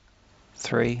goes,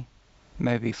 3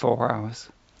 maybe 4 hours.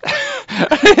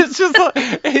 It's just like,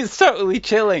 it's totally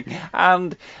chilling.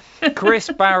 And Chris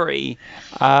Barry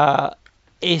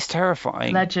is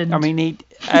terrifying. Legend. I mean,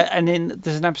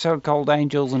 there's an episode called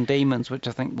Angels and Demons, which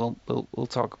I think we'll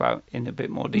talk about in a bit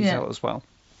more detail as well.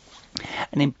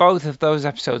 And in both of those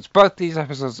episodes, both these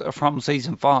episodes are from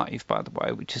season 5, by the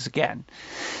way, which is again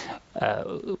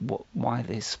why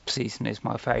this season is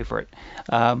my favourite.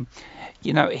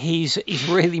 He's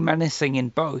really menacing in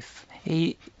both.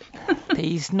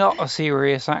 He's not a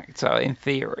serious actor in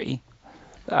theory.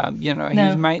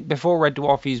 No. Before Red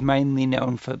Dwarf, he's mainly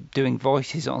known for doing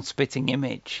voices on Spitting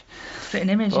Image. Spitting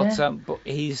Image, But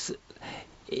he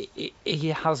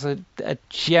has a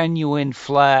genuine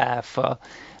flair for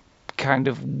kind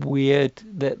of weird,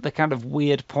 the kind of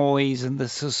weird poise and the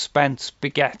suspense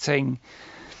begetting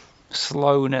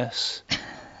slowness.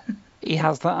 He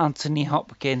has that Anthony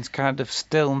Hopkins kind of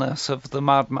stillness of the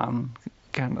madman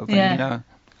kind of thing,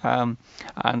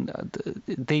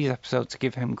 these episodes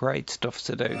give him great stuff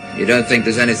to do. You don't think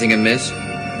there's anything amiss?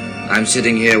 I'm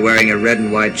sitting here wearing a red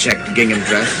and white checked gingham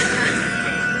dress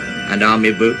and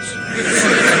army boots.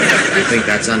 You think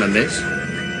that's unamiss?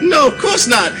 No, of course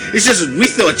not. It's just we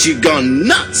thought you'd gone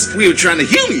nuts. We were trying to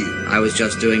humor you. I was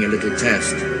just doing a little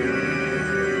test.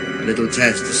 A little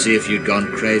test to see if you'd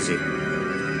gone crazy.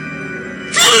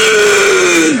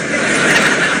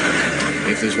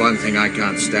 If there's one thing I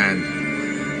can't stand,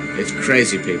 it's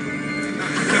crazy people.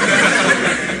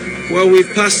 Well,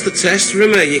 we've passed the test.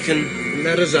 Rimmer, you can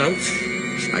let us out.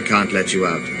 I can't let you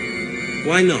out.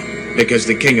 Why not? Because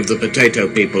the king of the potato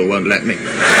people won't let me.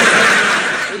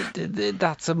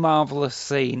 That's a marvellous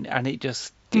scene, and it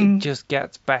just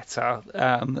gets better.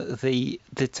 The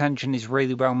tension is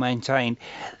really well maintained.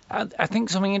 I think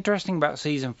something interesting about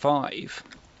season 5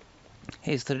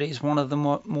 is that it's one of the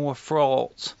more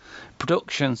fraught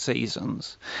production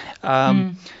seasons.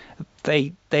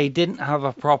 They didn't have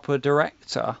a proper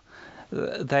director.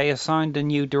 They assigned a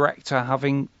new director,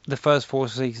 having the first 4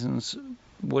 seasons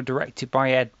were directed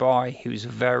by Ed Bye, who's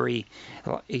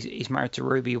he's married to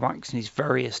Ruby Wax, and he's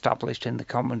very established in the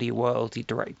comedy world. He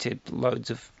directed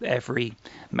loads of every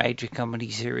major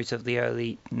comedy series of the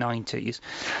early 90s.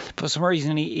 For some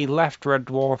reason, he left Red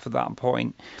Dwarf at that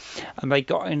point, and they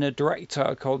got in a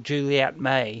director called Juliet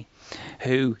May,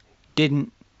 who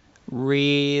didn't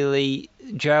really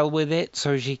gel with it,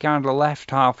 so she kind of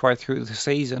left halfway through the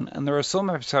season. And there are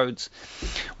some episodes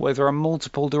where there are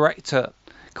multiple director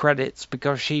credits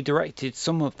because she directed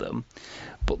some of them,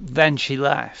 but then she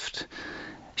left.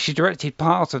 She directed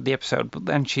part of the episode, but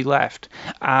then she left,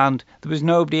 and there was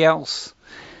nobody else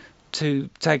to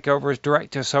take over as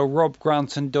director, so Rob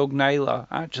Grant and Doug Naylor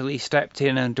actually stepped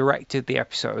in and directed the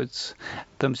episodes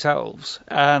themselves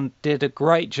and did a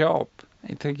great job.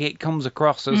 I think it comes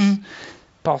across as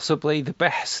possibly the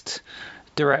best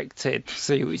directed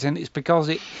series, and it's because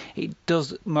it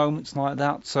does moments like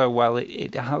that so well.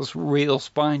 It has real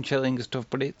spine-chilling stuff,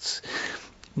 but it's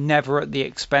never at the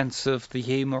expense of the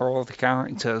humour or the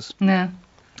characters. No.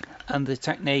 And the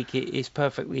technique is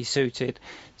perfectly suited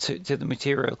to the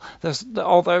material.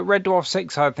 Although Red Dwarf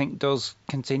 6, I think, does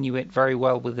continue it very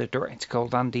well with a director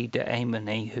called Andy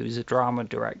D'Amony, who's a drama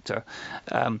director,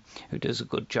 who does a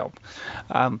good job,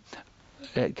 kind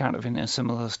of in a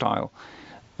similar style.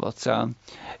 But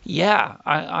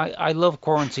I love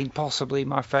Quarantine, possibly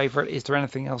my favourite. Is there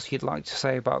anything else you'd like to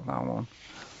say about that one?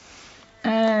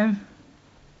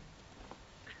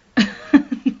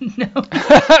 No.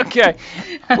 Okay.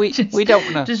 We don't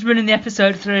want to... Just running the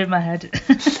episode through in my head.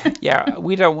 Yeah,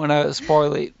 we don't want to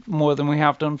spoil it more than we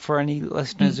have done for any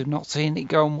listeners who've not seen it.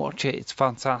 Go and watch it. It's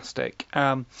fantastic.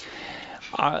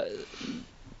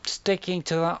 Sticking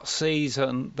to that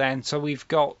season then, so we've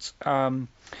got other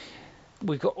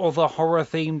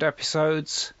horror-themed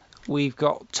episodes. We've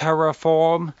got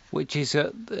Terraform, which is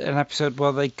an episode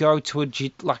where they go to a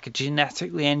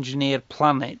genetically engineered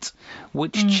planet,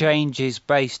 which changes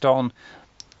based on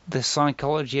the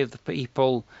psychology of the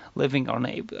people living on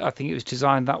it. I think it was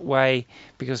designed that way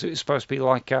because it was supposed to be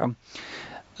like a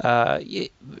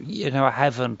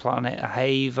heaven planet, a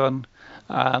haven,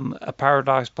 a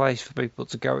paradise place for people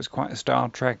to go. It's quite a Star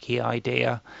Trek-y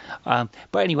idea. But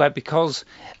anyway, because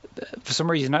for some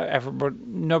reason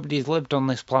nobody's lived on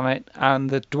this planet, and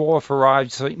the dwarf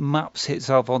arrived, so it maps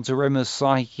itself onto Rimmer's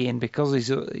psyche, and because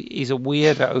he's a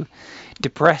weirdo,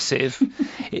 depressive,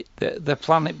 the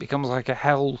planet becomes like a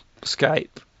hellscape,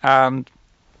 and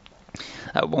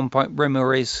at one point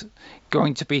Rimmer is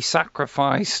going to be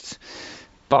sacrificed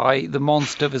by the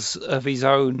monsters of his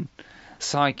own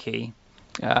psyche.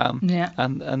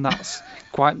 And that's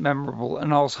quite memorable,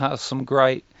 and also has some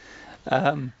great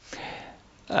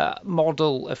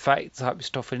model effect type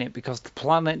stuff in it, because the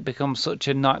planet becomes such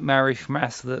a nightmarish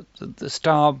mess that the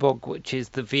Starbug, which is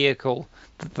the vehicle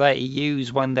that they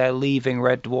use when they're leaving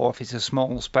Red Dwarf, is a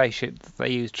small spaceship that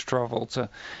they use to travel to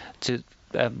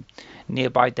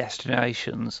nearby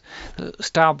destinations. The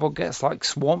Starbug gets like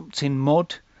swamped in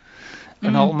mud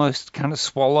and almost kind of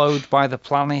swallowed by the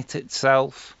planet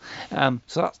itself.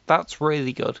 So that's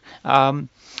really good.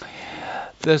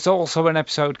 There's also an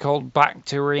episode called Back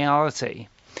to Reality,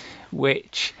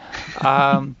 which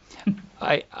I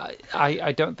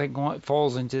don't think quite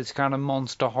falls into this kind of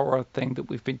monster horror thing that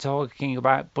we've been talking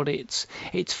about, but it's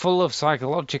full of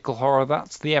psychological horror.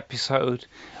 That's the episode,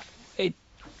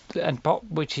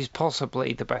 which is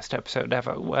possibly the best episode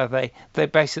ever, where they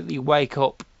basically wake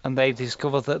up and they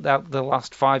discover that the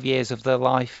last 5 years of their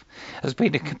life has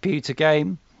been a computer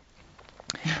game.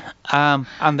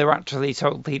 And they're actually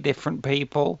totally different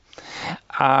people.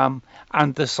 And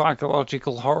the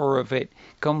psychological horror of it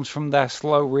comes from their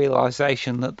slow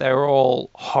realization that they're all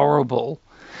horrible.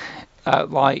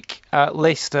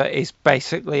 Lister is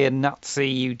basically a Nazi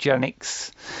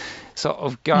eugenics sort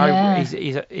of guy.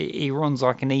 Yeah. He runs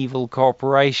like an evil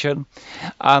corporation.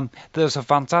 There's a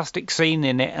fantastic scene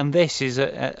in it, and this is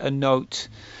a note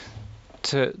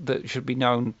that should be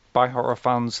known by horror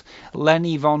fans.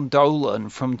 Lenny Von Dolan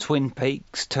from Twin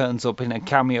Peaks turns up in a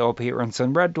cameo appearance,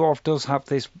 and Red Dwarf does have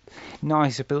this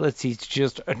nice ability to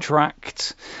just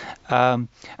attract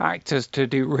actors to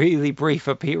do really brief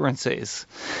appearances,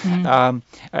 and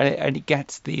it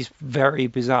gets these very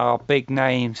bizarre big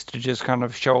names to just kind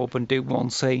of show up and do one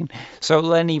scene. So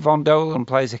Lenny Von Dolan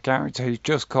plays a character who's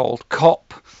just called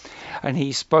Cop, and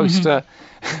he's supposed to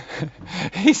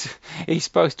he's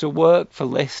supposed to work for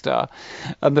Lister,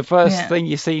 and the first thing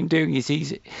you see him doing is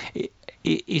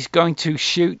he's going to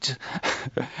shoot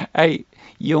a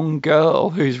young girl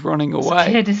who's running away. It's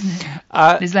a kid, isn't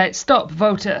it? He's like, "Stop,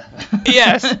 voter."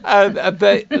 Yes,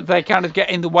 they kind of get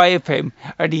in the way of him,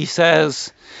 and he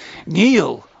says,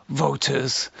 "Kneel,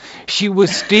 voters. She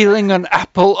was stealing an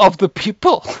apple of the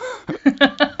people."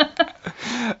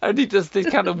 And he does this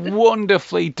kind of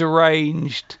wonderfully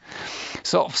deranged,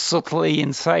 sort of subtly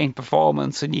insane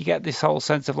performance, and you get this whole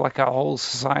sense of like a whole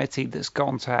society that's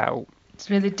gone to hell. It's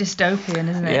really dystopian,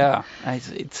 isn't it? Yeah,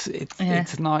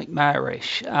 it's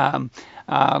nightmarish. And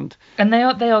they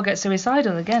all get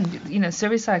suicidal again. You know,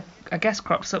 suicide, I guess,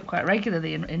 crops up quite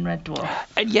regularly in Red Dwarf.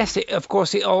 And yes, of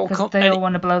course, it all comes. They all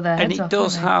want to blow their heads off. And it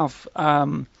does have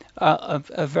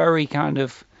a very kind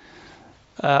of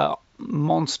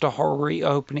monster horror-y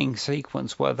opening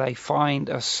sequence where they find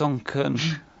a sunken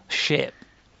ship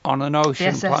on an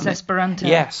ocean planet. The SS Esperanto.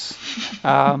 Yes.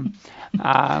 And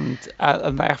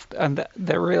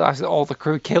they realise that all the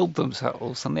crew killed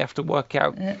themselves, and they have to work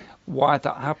out why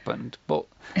that happened. But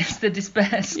it's the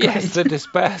despair squid. Yes, the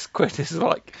despair squid is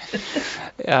like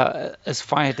has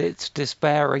fired its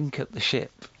despair ink at the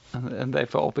ship, and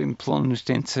they've all been plunged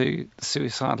into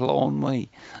suicidal ennui.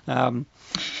 So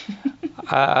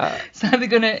they're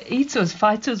going to eat us,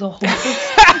 fight us, or hunt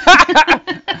us?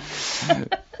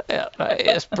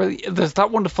 It's brilliant. There's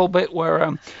that wonderful bit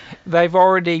where they've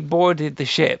already boarded the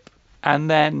ship, and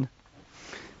then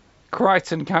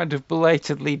Crichton kind of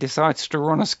belatedly decides to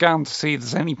run a scan to see if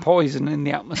there's any poison in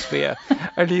the atmosphere.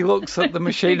 And he looks at the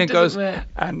machine and goes, work.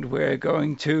 "And we're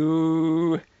going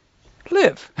to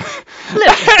live."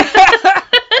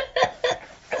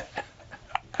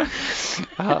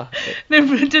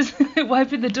 They're just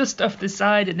wiping the dust off the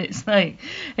side, and it's like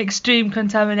extreme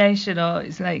contamination, or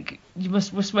it's like you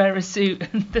must wear a suit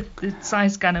and the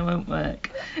size scanner won't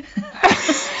work.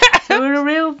 So we're a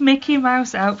real Mickey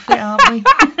Mouse outfit, aren't we?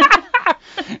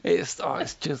 It's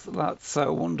just, that's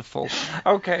so wonderful.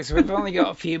 Okay, so we've only got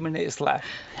a few minutes left.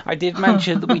 I did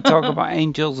mention that we talk about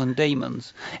angels and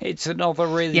demons. It's another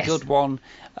really good one.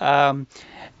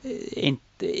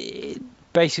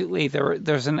 Basically, they're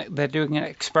doing an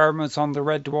experiment on the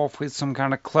Red Dwarf with some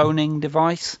kind of cloning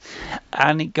device,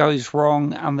 and it goes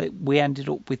wrong, and we ended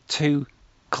up with two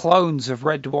clones of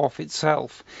Red Dwarf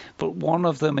itself. But one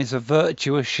of them is a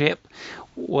virtuous ship,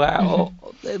 where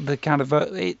the kind of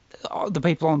the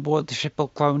people on board the ship are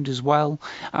cloned as well,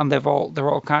 and they're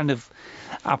all kind of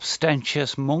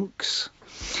abstentious monks.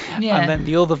 Yeah. And then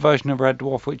the other version of Red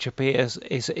Dwarf which appears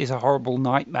is a horrible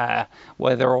nightmare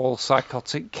where they're all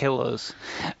psychotic killers.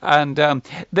 And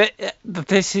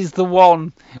this is the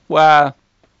one where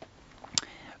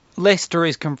Lister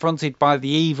is confronted by the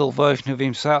evil version of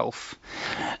himself,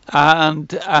 and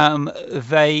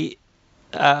they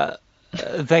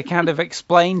kind of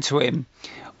explain to him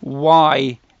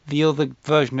why the other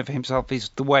version of himself is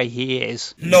the way he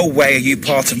is. No way are you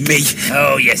part of me.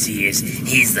 Oh, yes, he is.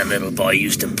 He's the little boy who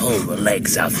used to pull the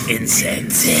legs off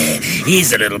insects. He's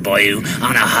the little boy who,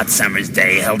 on a hot summer's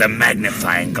day, held a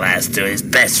magnifying glass to his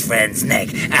best friend's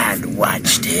neck and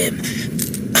watched him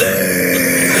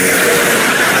burn.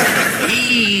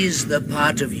 He's the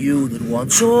part of you that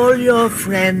wants all your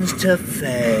friends to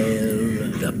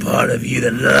fail. The part of you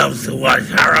that loves to watch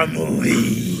horror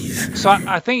movies. So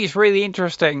I think it's really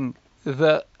interesting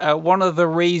that one of the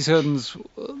reasons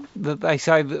that they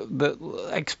say that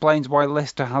explains why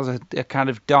Lister has a kind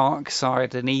of dark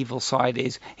side, an evil side,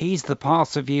 is he's the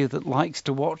part of you that likes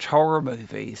to watch horror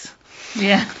movies.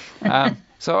 Yeah.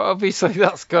 So obviously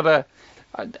that's got a...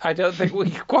 I don't think we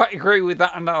quite agree with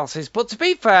that analysis. But to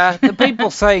be fair, the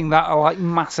people saying that are like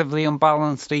massively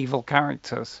unbalanced evil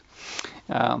characters.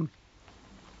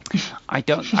 I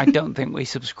don't think we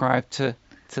subscribe to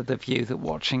the view that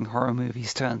watching horror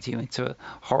movies turns you into a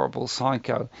horrible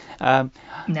psycho. Nah,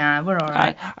 we're all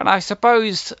right. And I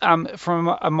suppose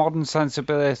from a modern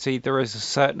sensibility, there is a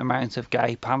certain amount of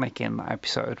gay panic in that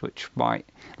episode, which might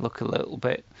look a little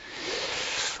bit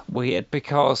weird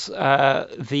because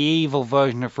the evil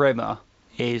version of Rimmer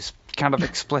is kind of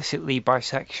explicitly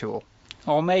bisexual,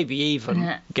 or maybe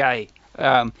even gay.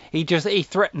 He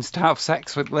threatens to have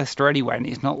sex with Lister anyway, and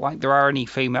it's not like there are any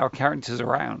female characters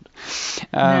around.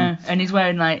 No, and he's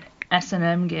wearing like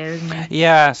S&M gear, isn't he?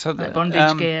 Yeah, so like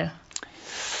bondage gear.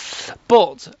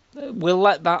 But we'll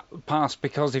let that pass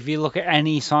because if you look at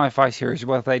any sci-fi series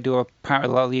where they do a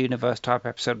parallel universe type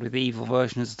episode with evil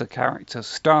versions of the characters,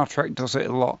 Star Trek does it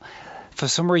a lot. For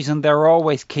some reason, there are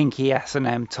always kinky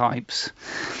S&M types.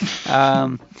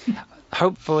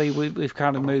 Hopefully we've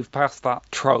kind of moved past that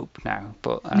trope now.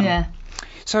 But yeah.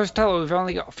 So Stella, we've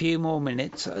only got a few more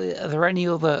minutes. Are there any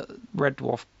other Red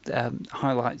Dwarf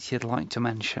highlights you'd like to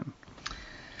mention?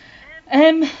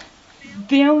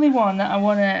 The only one that I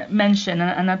want to mention,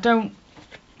 and I don't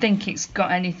think it's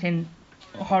got anything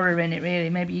horror in it really.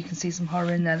 Maybe you can see some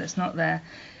horror in there that's not there.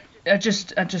 I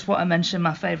just want to mention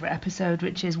my favourite episode,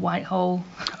 which is White Hole.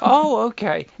 Oh,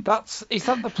 okay. Is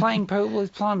that the Playing Pool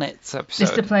with Planets episode?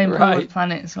 It's the Playing Pool with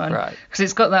Planets one. Right. Because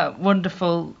it's got that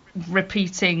wonderful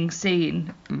repeating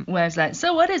scene where it's like,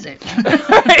 so what is it?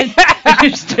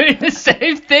 You're just doing the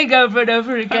same thing over and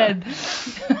over again.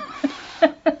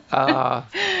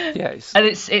 Yes. And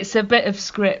it's a bit of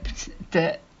script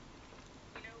that,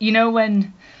 you know,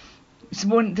 when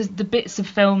there's the bits of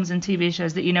films and TV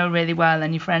shows that you know really well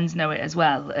and your friends know it as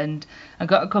well. And I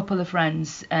got a couple of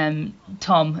friends,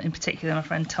 Tom in particular, my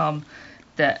friend Tom,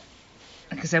 that,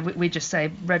 like I said, we just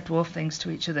say Red Dwarf things to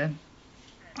each other.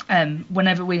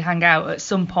 Whenever we hang out at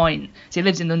some point, so he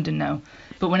lives in London now,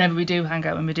 but whenever we do hang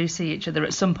out and we do see each other,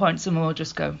 at some point someone will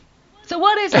just go, so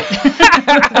what is it?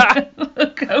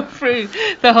 We'll go through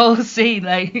the whole scene.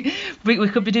 Like we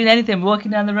could be doing anything. We're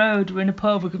walking down the road. We're in a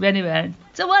pub. We could be anywhere.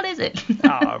 So what is it?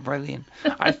 Oh, brilliant!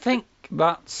 I think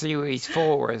that's series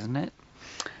 4, isn't it?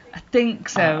 I think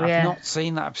so. Yeah. I've not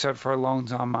seen that episode for a long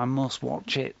time. I must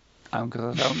watch it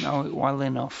because I don't know it well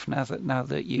enough. Now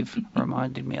that you've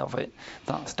reminded me of it,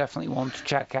 that's definitely one to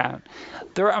check out.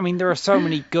 There are so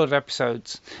many good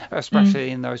episodes,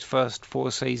 especially in those first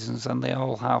 4 seasons, and they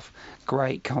all have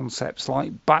great concepts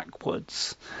like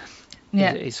Backwards.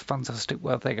 Yeah. It's fantastic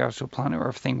where they go to a planet where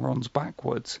everything runs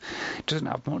backwards. It doesn't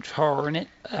have much horror in it,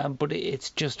 but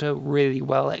it's just a really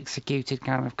well executed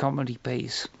kind of comedy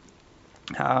piece.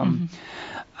 And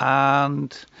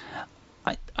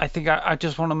I think I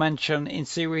just want to mention in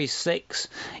Series 6,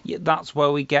 that's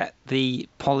where we get the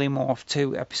Polymorph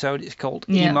 2 episode. It's called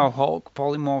Emo Hawk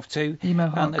Polymorph 2. Emo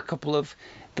Hawk. And a couple of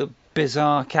the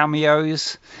bizarre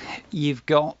cameos. You've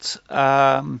got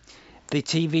the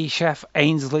TV chef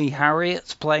Ainsley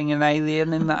Harriott playing an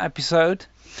alien in that episode.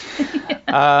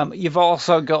 You've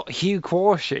also got Hugh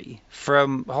Quarshie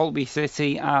from Holby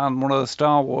City and one of the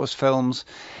Star Wars films,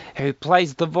 who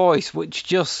plays the voice which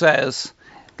just says,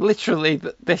 literally,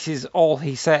 this is all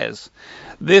he says: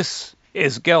 "This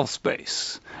is Gel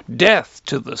Space. Death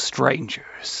to the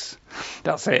strangers."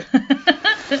 That's it.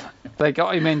 They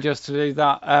got him in just to do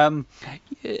that.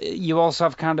 You also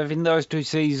have kind of, in those 2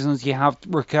 seasons, you have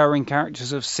recurring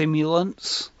characters of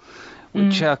simulants,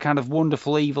 which are kind of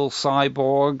wonderful evil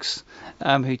cyborgs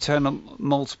who turn up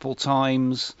multiple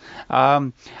times.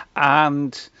 And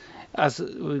as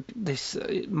this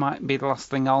might be the last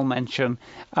thing I'll mention,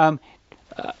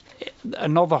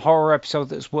 another horror episode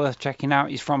that's worth checking out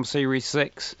is from Series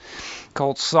 6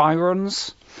 called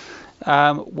Sirens,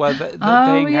 where they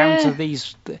encounter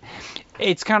these...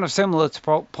 it's kind of similar to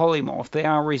Polymorph. They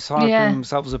are recycling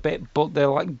themselves a bit, but they're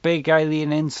like big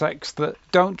alien insects that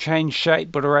don't change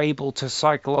shape but are able to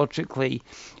psychologically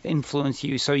influence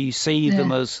you, so you see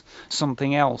them as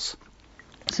something else.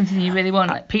 Something you really want,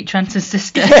 like Pete Tranter's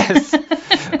sister. Yes.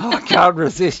 Oh, I can't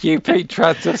resist you, Pete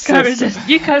Tranter's sister. Can't resist.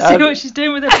 You can't see what she's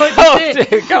doing with her pointy Oh, stick.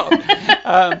 dear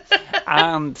God.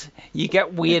 And you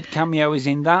get weird cameos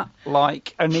in that,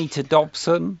 like Anita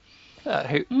Dobson,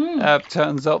 who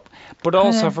turns up. But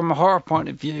also, from a horror point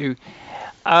of view,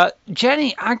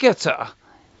 Jenny Agutter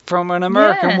from An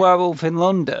American Werewolf in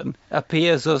London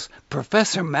appears as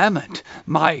Professor Mammon,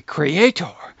 my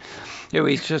creator, who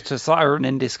is just a siren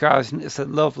in disguise, and it's a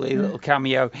lovely little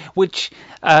cameo, which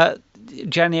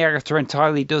Jenny Agutter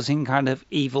entirely does in kind of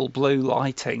evil blue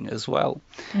lighting as well.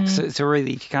 So it's a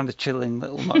really kind of chilling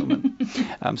little moment.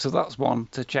 So that's one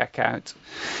to check out.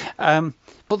 But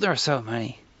there are so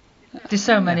many. There's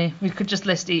so many. We could just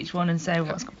list each one and say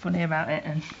what's funny about it,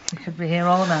 and we could be here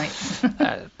all night.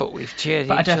 But we've cheered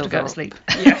But I each do have to other go to up. sleep.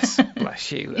 Yes,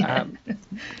 bless you.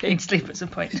 Need sleep at some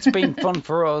point. It's been fun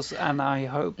for us, and I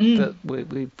hope that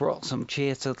we've brought some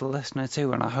cheer to the listener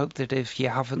too. And I hope that if you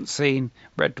haven't seen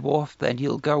Red Dwarf, then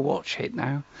you'll go watch it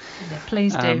now. Yeah,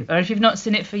 please do. Or if you've not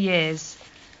seen it for years,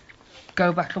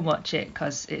 go back and watch it,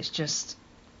 because it's just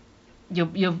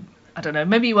you'll I don't know,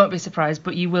 maybe you won't be surprised,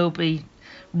 but you will be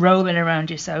rolling around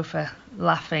your sofa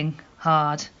laughing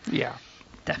hard. Yeah.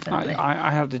 Definitely.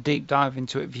 I had a deep dive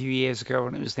into it a few years ago,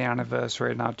 and it was the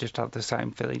anniversary, and I just had the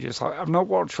same feeling. Just like, I've not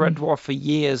watched Red Dwarf for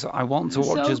years. I want to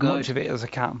watch as much of it as I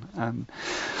can. And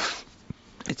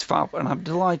it's fab. And I'm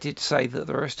delighted to say that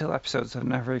there are still episodes I've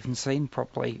never even seen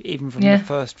properly, even from the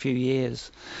first few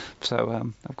years.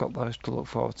 So I've got those to look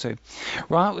forward to.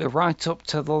 Right, we're right up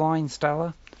to the line,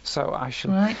 Stella. So I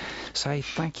shall say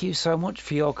thank you so much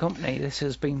for your company. This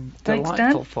has been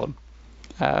delightful fun.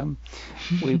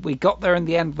 We got there in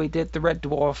the end. We did the Red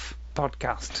Dwarf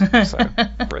podcast. So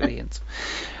brilliant.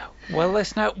 Well,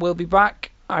 listener, we'll be back.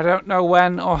 I don't know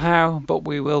when or how, but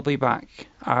we will be back.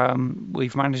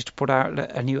 We've managed to put out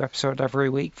a new episode every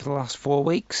week for the last 4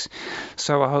 weeks.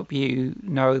 So I hope you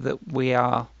know that we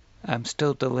are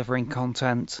still delivering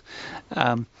content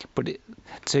to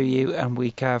you, and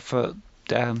we care for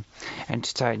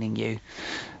entertaining you,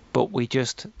 but we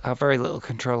just have very little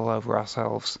control over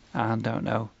ourselves and don't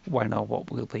know when or what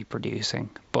we'll be producing,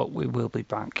 but we will be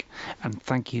back. And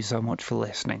thank you so much for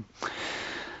listening.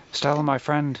 Stella, my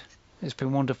friend, it's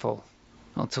been wonderful.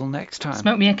 Until next time.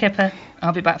 Smoke me a kipper.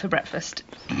 I'll be back for breakfast.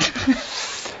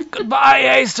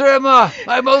 Goodbye, Ace Rimmer,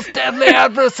 my most deadly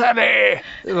adversary.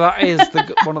 That is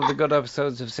one of the good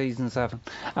episodes of season 7.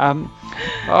 All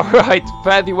right,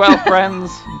 fare thee well,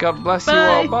 friends. God bless you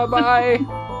all. Bye-bye.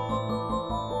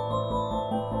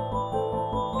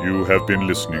 You have been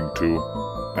listening to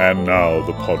And Now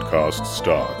the Podcast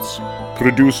Starts.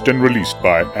 Produced and released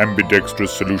by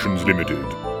Ambidextrous Solutions Limited.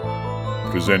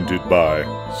 Presented by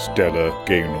Stella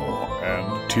Gaynor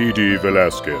and T.D.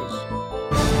 Velasquez.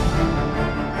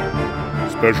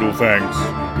 Special thanks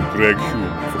to Greg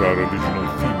Hume for our original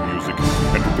theme music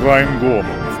and to Brian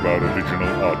Gorman for our original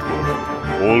artwork.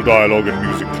 All dialogue and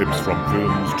music clips from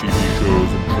films, TV shows,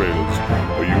 and trailers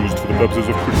are used for the purposes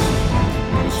of criticism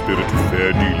in the spirit of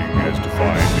fair dealing as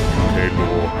defined in UK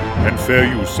law and fair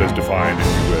use as defined in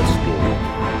US law.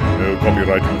 No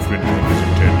copyright infringement is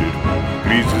intended.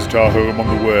 Please visit our home on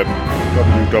the web,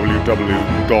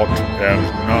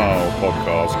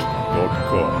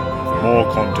 www.andnowpodcast.com. More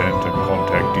content and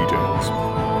contact details,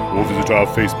 or visit our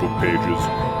Facebook pages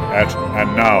at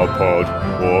AndNowPod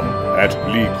or at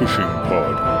Lee Cushing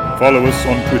Pod. Follow us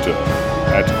on Twitter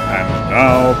at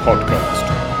AndNowPodcast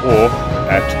or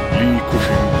at Lee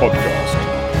Cushing Podcast.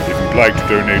 If you'd like to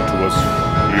donate to us,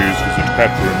 please visit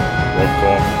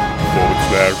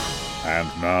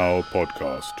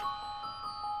patreon.com/AndNowPodcast.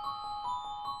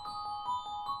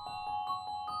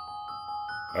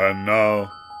 And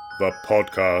now, the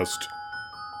podcast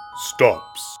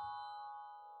stops.